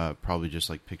 probably just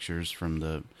like pictures from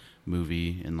the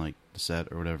movie and like the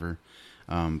set or whatever.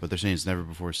 But they're saying it's never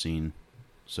before seen,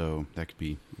 so that could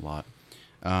be a lot.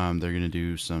 They're going to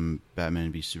do some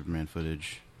Batman v Superman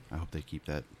footage. I hope they keep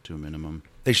that to a minimum.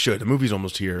 They should. The movie's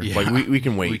almost here. Yeah. Like we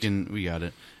can wait. We got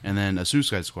it. And then a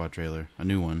Suicide Squad trailer, a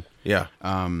new one. Yeah.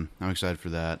 I'm excited for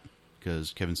that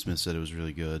because Kevin Smith said it was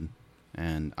really good.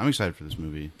 And I'm excited for this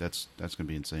movie. That's going to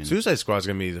be insane. Suicide Squad is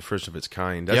going to be the first of its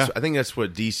kind. I think that's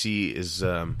what DC is.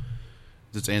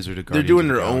 Its answer to Guardians they're doing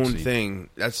of their the Galaxy. own thing.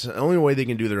 That's the only way they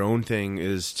can do their own thing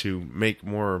is to make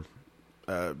more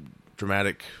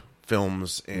dramatic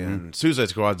films. And Suicide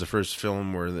Squad's the first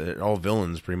film where they're all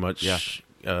villains, pretty much.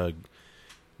 Yeah.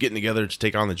 Getting together to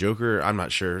take on the Joker. I'm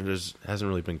not sure. Hasn't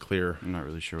really been clear. I'm not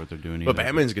really sure what they're doing either. But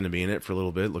Batman's going to be in it for a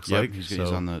little bit. Looks like he's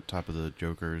on the top of the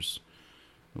Joker's.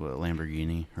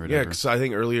 Lamborghini or whatever. Yeah, because I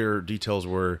think earlier details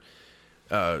were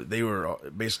they were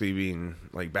basically being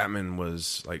like Batman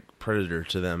was like Predator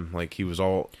to them. Like he's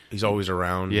always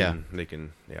around. Yeah, and they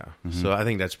can. Yeah, so I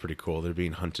think that's pretty cool. They're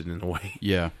being hunted in a way.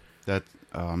 Yeah, that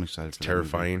I'm excited. For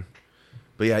terrifying.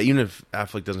 But yeah, even if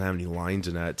Affleck doesn't have any lines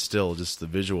in that, still just the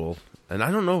visual. And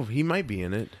I don't know if he might be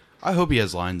in it. I hope he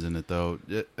has lines in it though.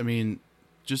 I mean,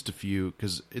 just a few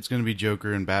because it's going to be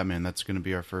Joker and Batman. That's going to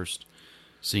be our first.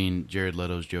 Seeing Jared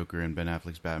Leto's Joker and Ben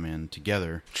Affleck's Batman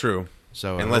together. True.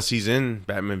 So unless he's in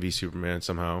Batman v Superman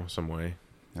somehow, some way.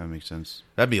 That makes sense.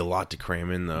 That'd be a lot to cram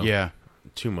in, though. Yeah.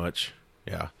 Too much.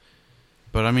 Yeah.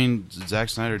 But I mean, Zack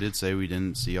Snyder did say we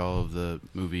didn't see all of the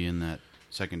movie in that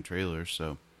second trailer,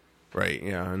 so. Right,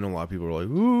 yeah. I know a lot of people are like,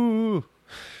 ooh.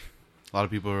 A lot of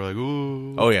people are like,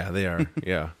 ooh. Oh, yeah, they are.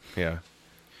 Yeah, yeah.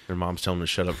 Their mom's telling them to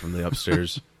shut up from the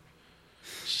upstairs.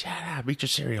 Shut up, eat your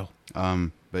cereal.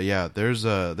 But yeah, there's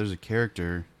a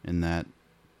character in that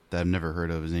I've never heard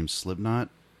of. His name's Slipknot,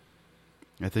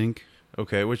 I think.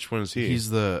 Okay, which one is he? He's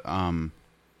the,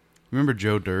 remember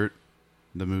Joe Dirt?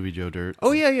 The movie Joe Dirt?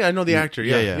 Oh, yeah, I know the actor.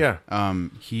 Yeah.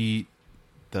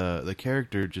 The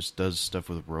character just does stuff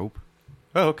with rope.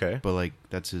 Oh, okay. But, like,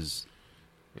 that's his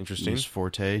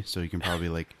forte, so he can probably,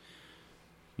 like,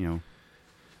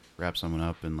 wrap someone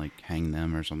up and, like, hang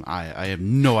them or something. I have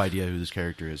no idea who this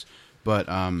character is. But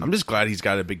I'm just glad he's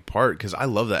got a big part, because I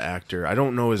love that actor. I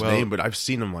don't know his name, but I've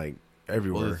seen him, like,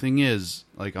 everywhere. Well, the thing is,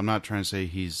 like, I'm not trying to say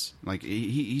he's, like,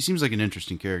 he seems like an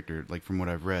interesting character, like, from what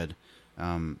I've read.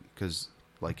 Because,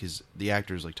 like, the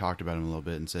actors, like, talked about him a little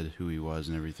bit and said who he was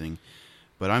and everything.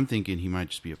 But I'm thinking he might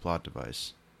just be a plot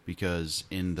device. Because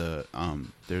in the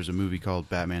there's a movie called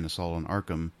Batman Assault on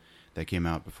Arkham that came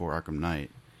out before Arkham Knight,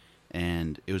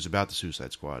 and it was about the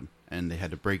Suicide Squad, and they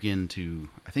had to break into,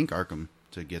 I think, Arkham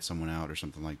to get someone out or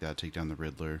something like that, take down the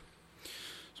Riddler,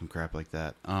 some crap like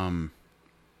that.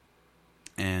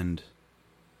 And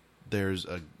there's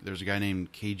a guy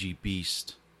named KG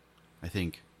Beast, I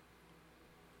think,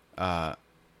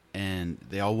 and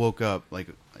they all woke up, like,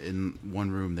 in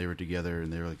one room. They were together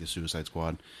and they were like the Suicide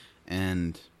Squad,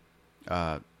 and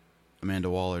Amanda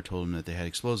Waller told them that they had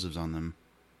explosives on them,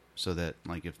 so that,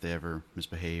 like, if they ever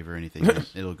misbehave or anything,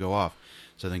 it'll go off.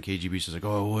 So then KGB is like,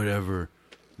 oh, whatever,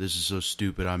 this is so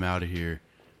stupid, I'm out of here.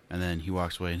 And then he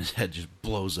walks away and his head just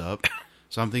blows up.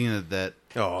 So I'm thinking that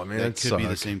oh man, that could be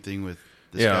the same thing with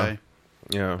this guy.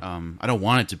 Yeah. I don't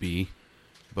want it to be,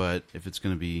 but if it's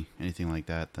going to be anything like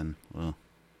that, then, well.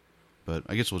 But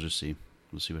I guess we'll just see.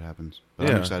 We'll see what happens. But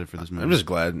I'm excited for this movie. I'm just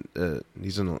glad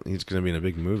he's going to be in a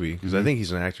big movie, because I think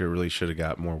he's an actor who really should have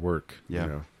got more work.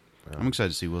 Yeah. I'm excited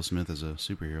to see Will Smith as a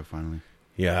superhero finally.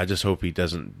 Yeah, I just hope he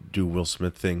doesn't do Will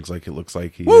Smith things like it looks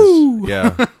like he is.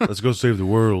 Yeah, let's go save the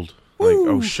world. Like,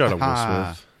 oh, shut up, Will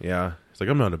Smith. Yeah. It's like,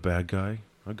 I'm not a bad guy.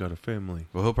 I got a family.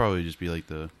 Well, he'll probably just be like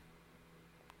the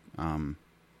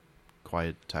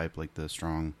quiet type, like the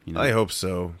strong, I hope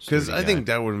so, because I think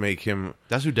that would make him.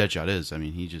 That's who Deadshot is. I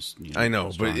mean, he just. I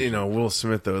know, but Will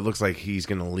Smith though, it looks like he's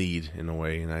going to lead in a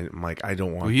way, and I'm like, I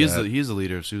don't want. Well, he is the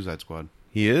leader of Suicide Squad.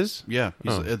 He is. Yeah,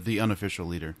 he's the unofficial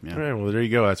leader. Yeah. All right, well, there you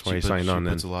go. That's why he signed on.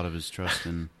 He puts a lot of his trust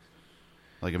in,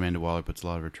 like Amanda Waller puts a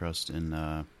lot of her trust in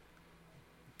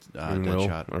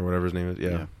Deadshot or whatever his name is.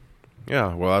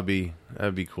 Yeah. Well,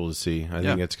 that'd be cool to see. I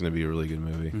think it's going to be a really good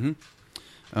movie. Mm-hmm.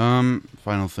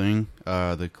 Final thing,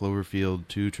 the Cloverfield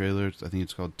 2 trailer, I think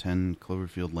it's called 10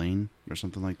 Cloverfield Lane or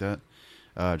something like that,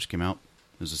 just came out.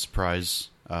 It was a surprise.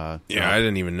 I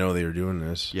didn't even know they were doing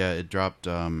this. Yeah, it dropped,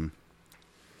 I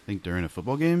think during a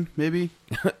football game, maybe?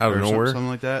 Out of nowhere? Something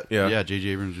like that. Yeah. Yeah, J.J.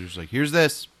 Abrams was just like, here's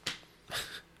this.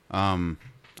 I don't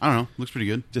know, looks pretty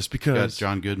good. Just because. Got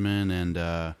John Goodman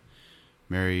and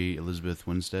Mary Elizabeth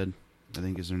Winstead, I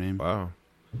think is her name. Wow.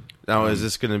 Now, is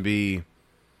this going to be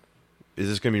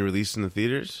released in the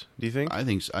theaters, do you think? I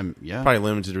think so. Yeah. Probably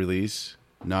limited release.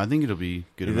 No, I think it'll be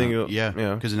good. You think yeah.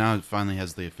 Because now it finally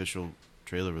has the official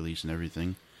trailer release and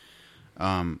everything.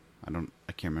 I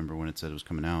can't remember when it said it was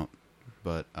coming out,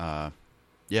 but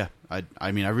yeah.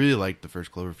 I mean, I really liked the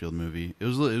first Cloverfield movie. It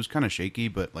was kind of shaky,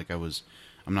 but like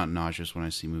I'm not nauseous when I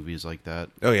see movies like that.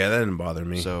 Oh yeah, that didn't bother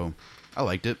me. So I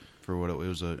liked it for what it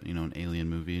was, an alien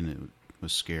movie, and it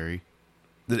was scary.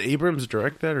 Did Abrams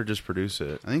direct that or just produce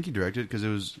it? I think he directed it because it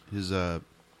was his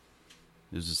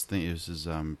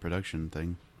production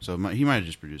thing. So he might have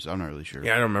just produced it. I'm not really sure.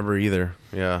 Yeah, I don't remember either.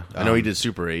 Yeah, I know he did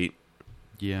Super 8.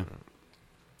 Yeah,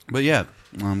 but yeah,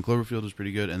 Cloverfield was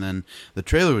pretty good, and then the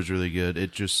trailer was really good.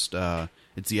 It just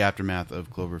it's the aftermath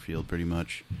of Cloverfield pretty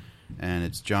much, and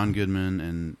it's John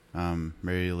Goodman and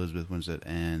Mary Elizabeth Winstead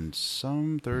and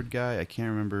some third guy. I can't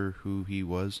remember who he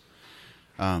was.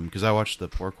 Because I watched the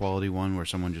poor quality one where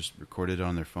someone just recorded it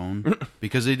on their phone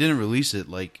because they didn't release it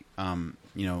like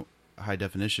high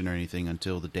definition or anything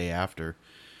until the day after.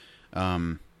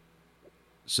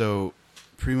 So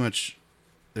pretty much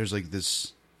there's like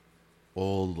this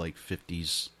old like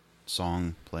 50s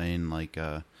song playing like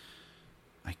I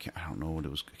don't know what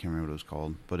it was. I can't remember what it was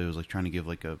called, but it was like trying to give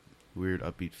like a weird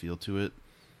upbeat feel to it.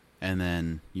 And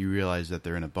then you realize that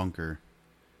they're in a bunker.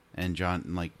 And John,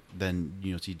 like, then,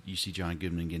 you see John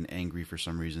Goodman getting angry for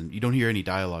some reason. You don't hear any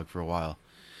dialogue for a while.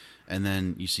 And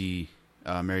then you see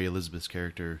Mary Elizabeth's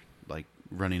character, like,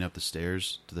 running up the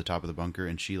stairs to the top of the bunker.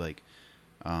 And she, like,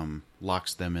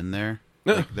 locks them in there.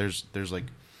 Like, there's like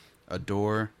a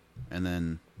door, and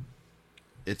then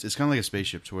it's kind of like a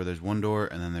spaceship, to where there's one door,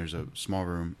 and then there's a small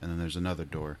room, and then there's another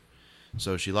door.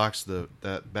 So she locks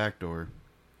that back door,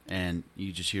 and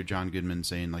you just hear John Goodman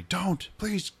saying, like, "Don't,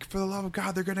 please, for the love of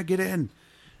God, they're gonna get in."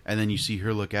 And then you see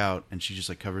her look out, and she just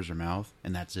like covers her mouth,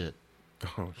 and that's it.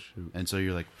 Oh shoot! And so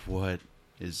you're like, what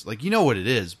is, like, you know what it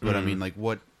is, but I mean, like,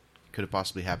 what could have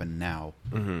possibly happened now?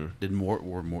 Mm-hmm. Did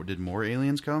more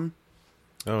aliens come?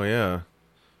 Oh yeah.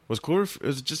 Was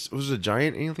it a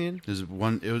giant alien? It was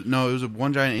one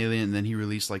giant alien, and then he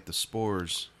released like the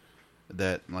spores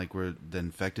that like were that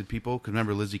infected people. Because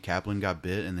remember, Lizzie Kaplan got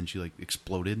bit, and then she like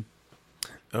exploded.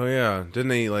 Oh yeah, didn't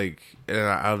they like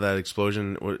out of that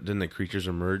explosion? Didn't the creatures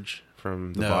emerge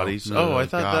from the bodies? No, I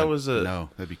thought that was a no.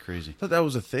 That'd be crazy. I thought that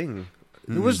was a thing.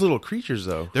 Mm-hmm. There was little creatures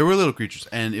though. There were little creatures,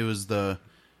 and it was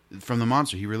from the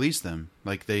monster. He released them,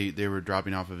 like they were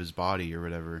dropping off of his body or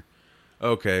whatever.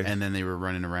 Okay, and then they were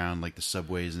running around like the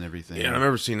subways and everything. Yeah, I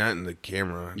remember seeing that in the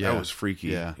camera. Yeah. That was freaky.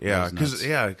 Yeah,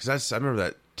 because I remember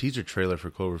that teaser trailer for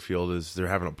Cloverfield is they're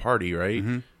having a party, right? Mm-hmm.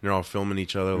 And they're all filming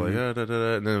each other like da, da,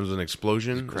 da, and then there was an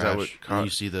explosion. Is that what and you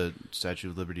see the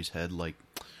Statue of Liberty's head like?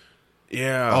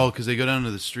 Yeah. Oh, because they go down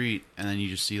to the street and then you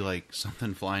just see like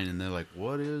something flying and they're like,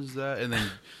 "What is that?" And then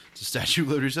it's the Statue of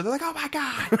Liberty. So they're like, "Oh my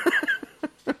god!"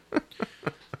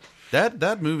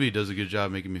 That movie does a good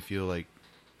job making me feel like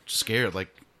scared.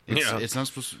 Like it's not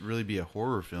supposed to really be a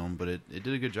horror film, but it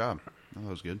did a good job. I thought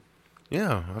it was good.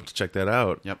 Yeah, I'll have to check that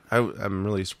out. Yep. I'm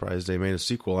really surprised they made a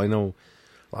sequel. I know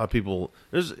a lot of people.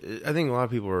 I think a lot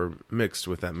of people are mixed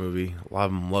with that movie. A lot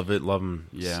of them love it. Love them.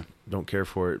 Yeah. Don't care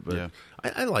for it, but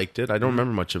I liked it. I don't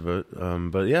remember much of it.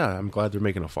 But yeah, I'm glad they're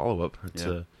making a follow up. I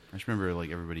just remember like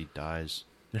everybody dies.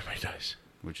 Everybody dies,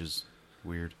 which is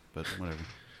weird, but whatever.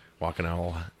 Walking out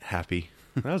all happy.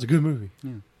 That was a good movie.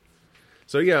 Yeah.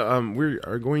 So yeah, we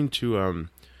are going to.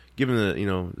 Given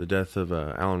the death of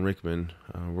Alan Rickman,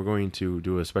 we're going to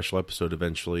do a special episode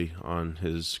eventually on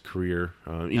his career.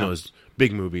 His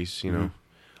big movies. A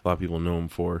lot of people know him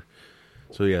for.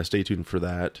 So yeah, stay tuned for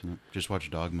that. Just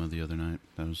watched Dogma the other night.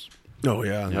 That was. Oh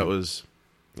yeah, that was.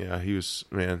 Yeah, he was.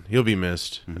 Man, he'll be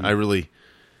missed. Mm-hmm. I really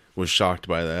was shocked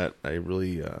by that. I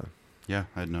really. I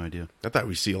had no idea. I thought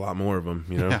we'd see a lot more of him.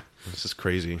 Yeah. This is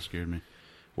crazy. It scared me.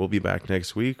 We'll be back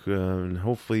next week, and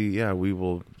hopefully, we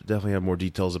will definitely have more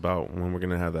details about when we're going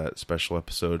to have that special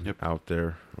episode out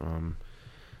there.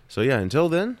 Until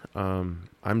then,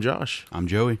 I'm Josh. I'm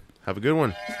Joey. Have a good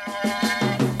one.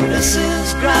 This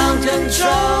is ground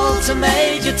control to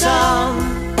Major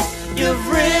Tom. You've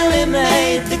really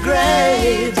made the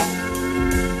grade.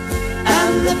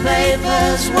 And the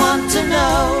papers want to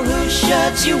know whose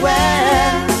shirt you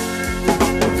wear.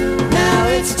 Now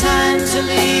it's time to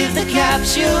leave the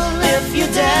capsule if you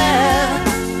dare.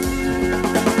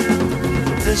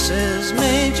 This is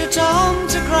Major Tom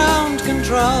to ground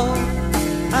control.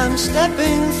 I'm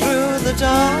stepping through the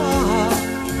door,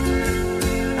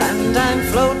 and I'm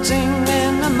floating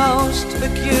in a most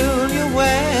peculiar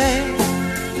way.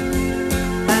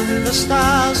 And the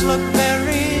stars look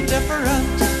very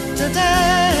different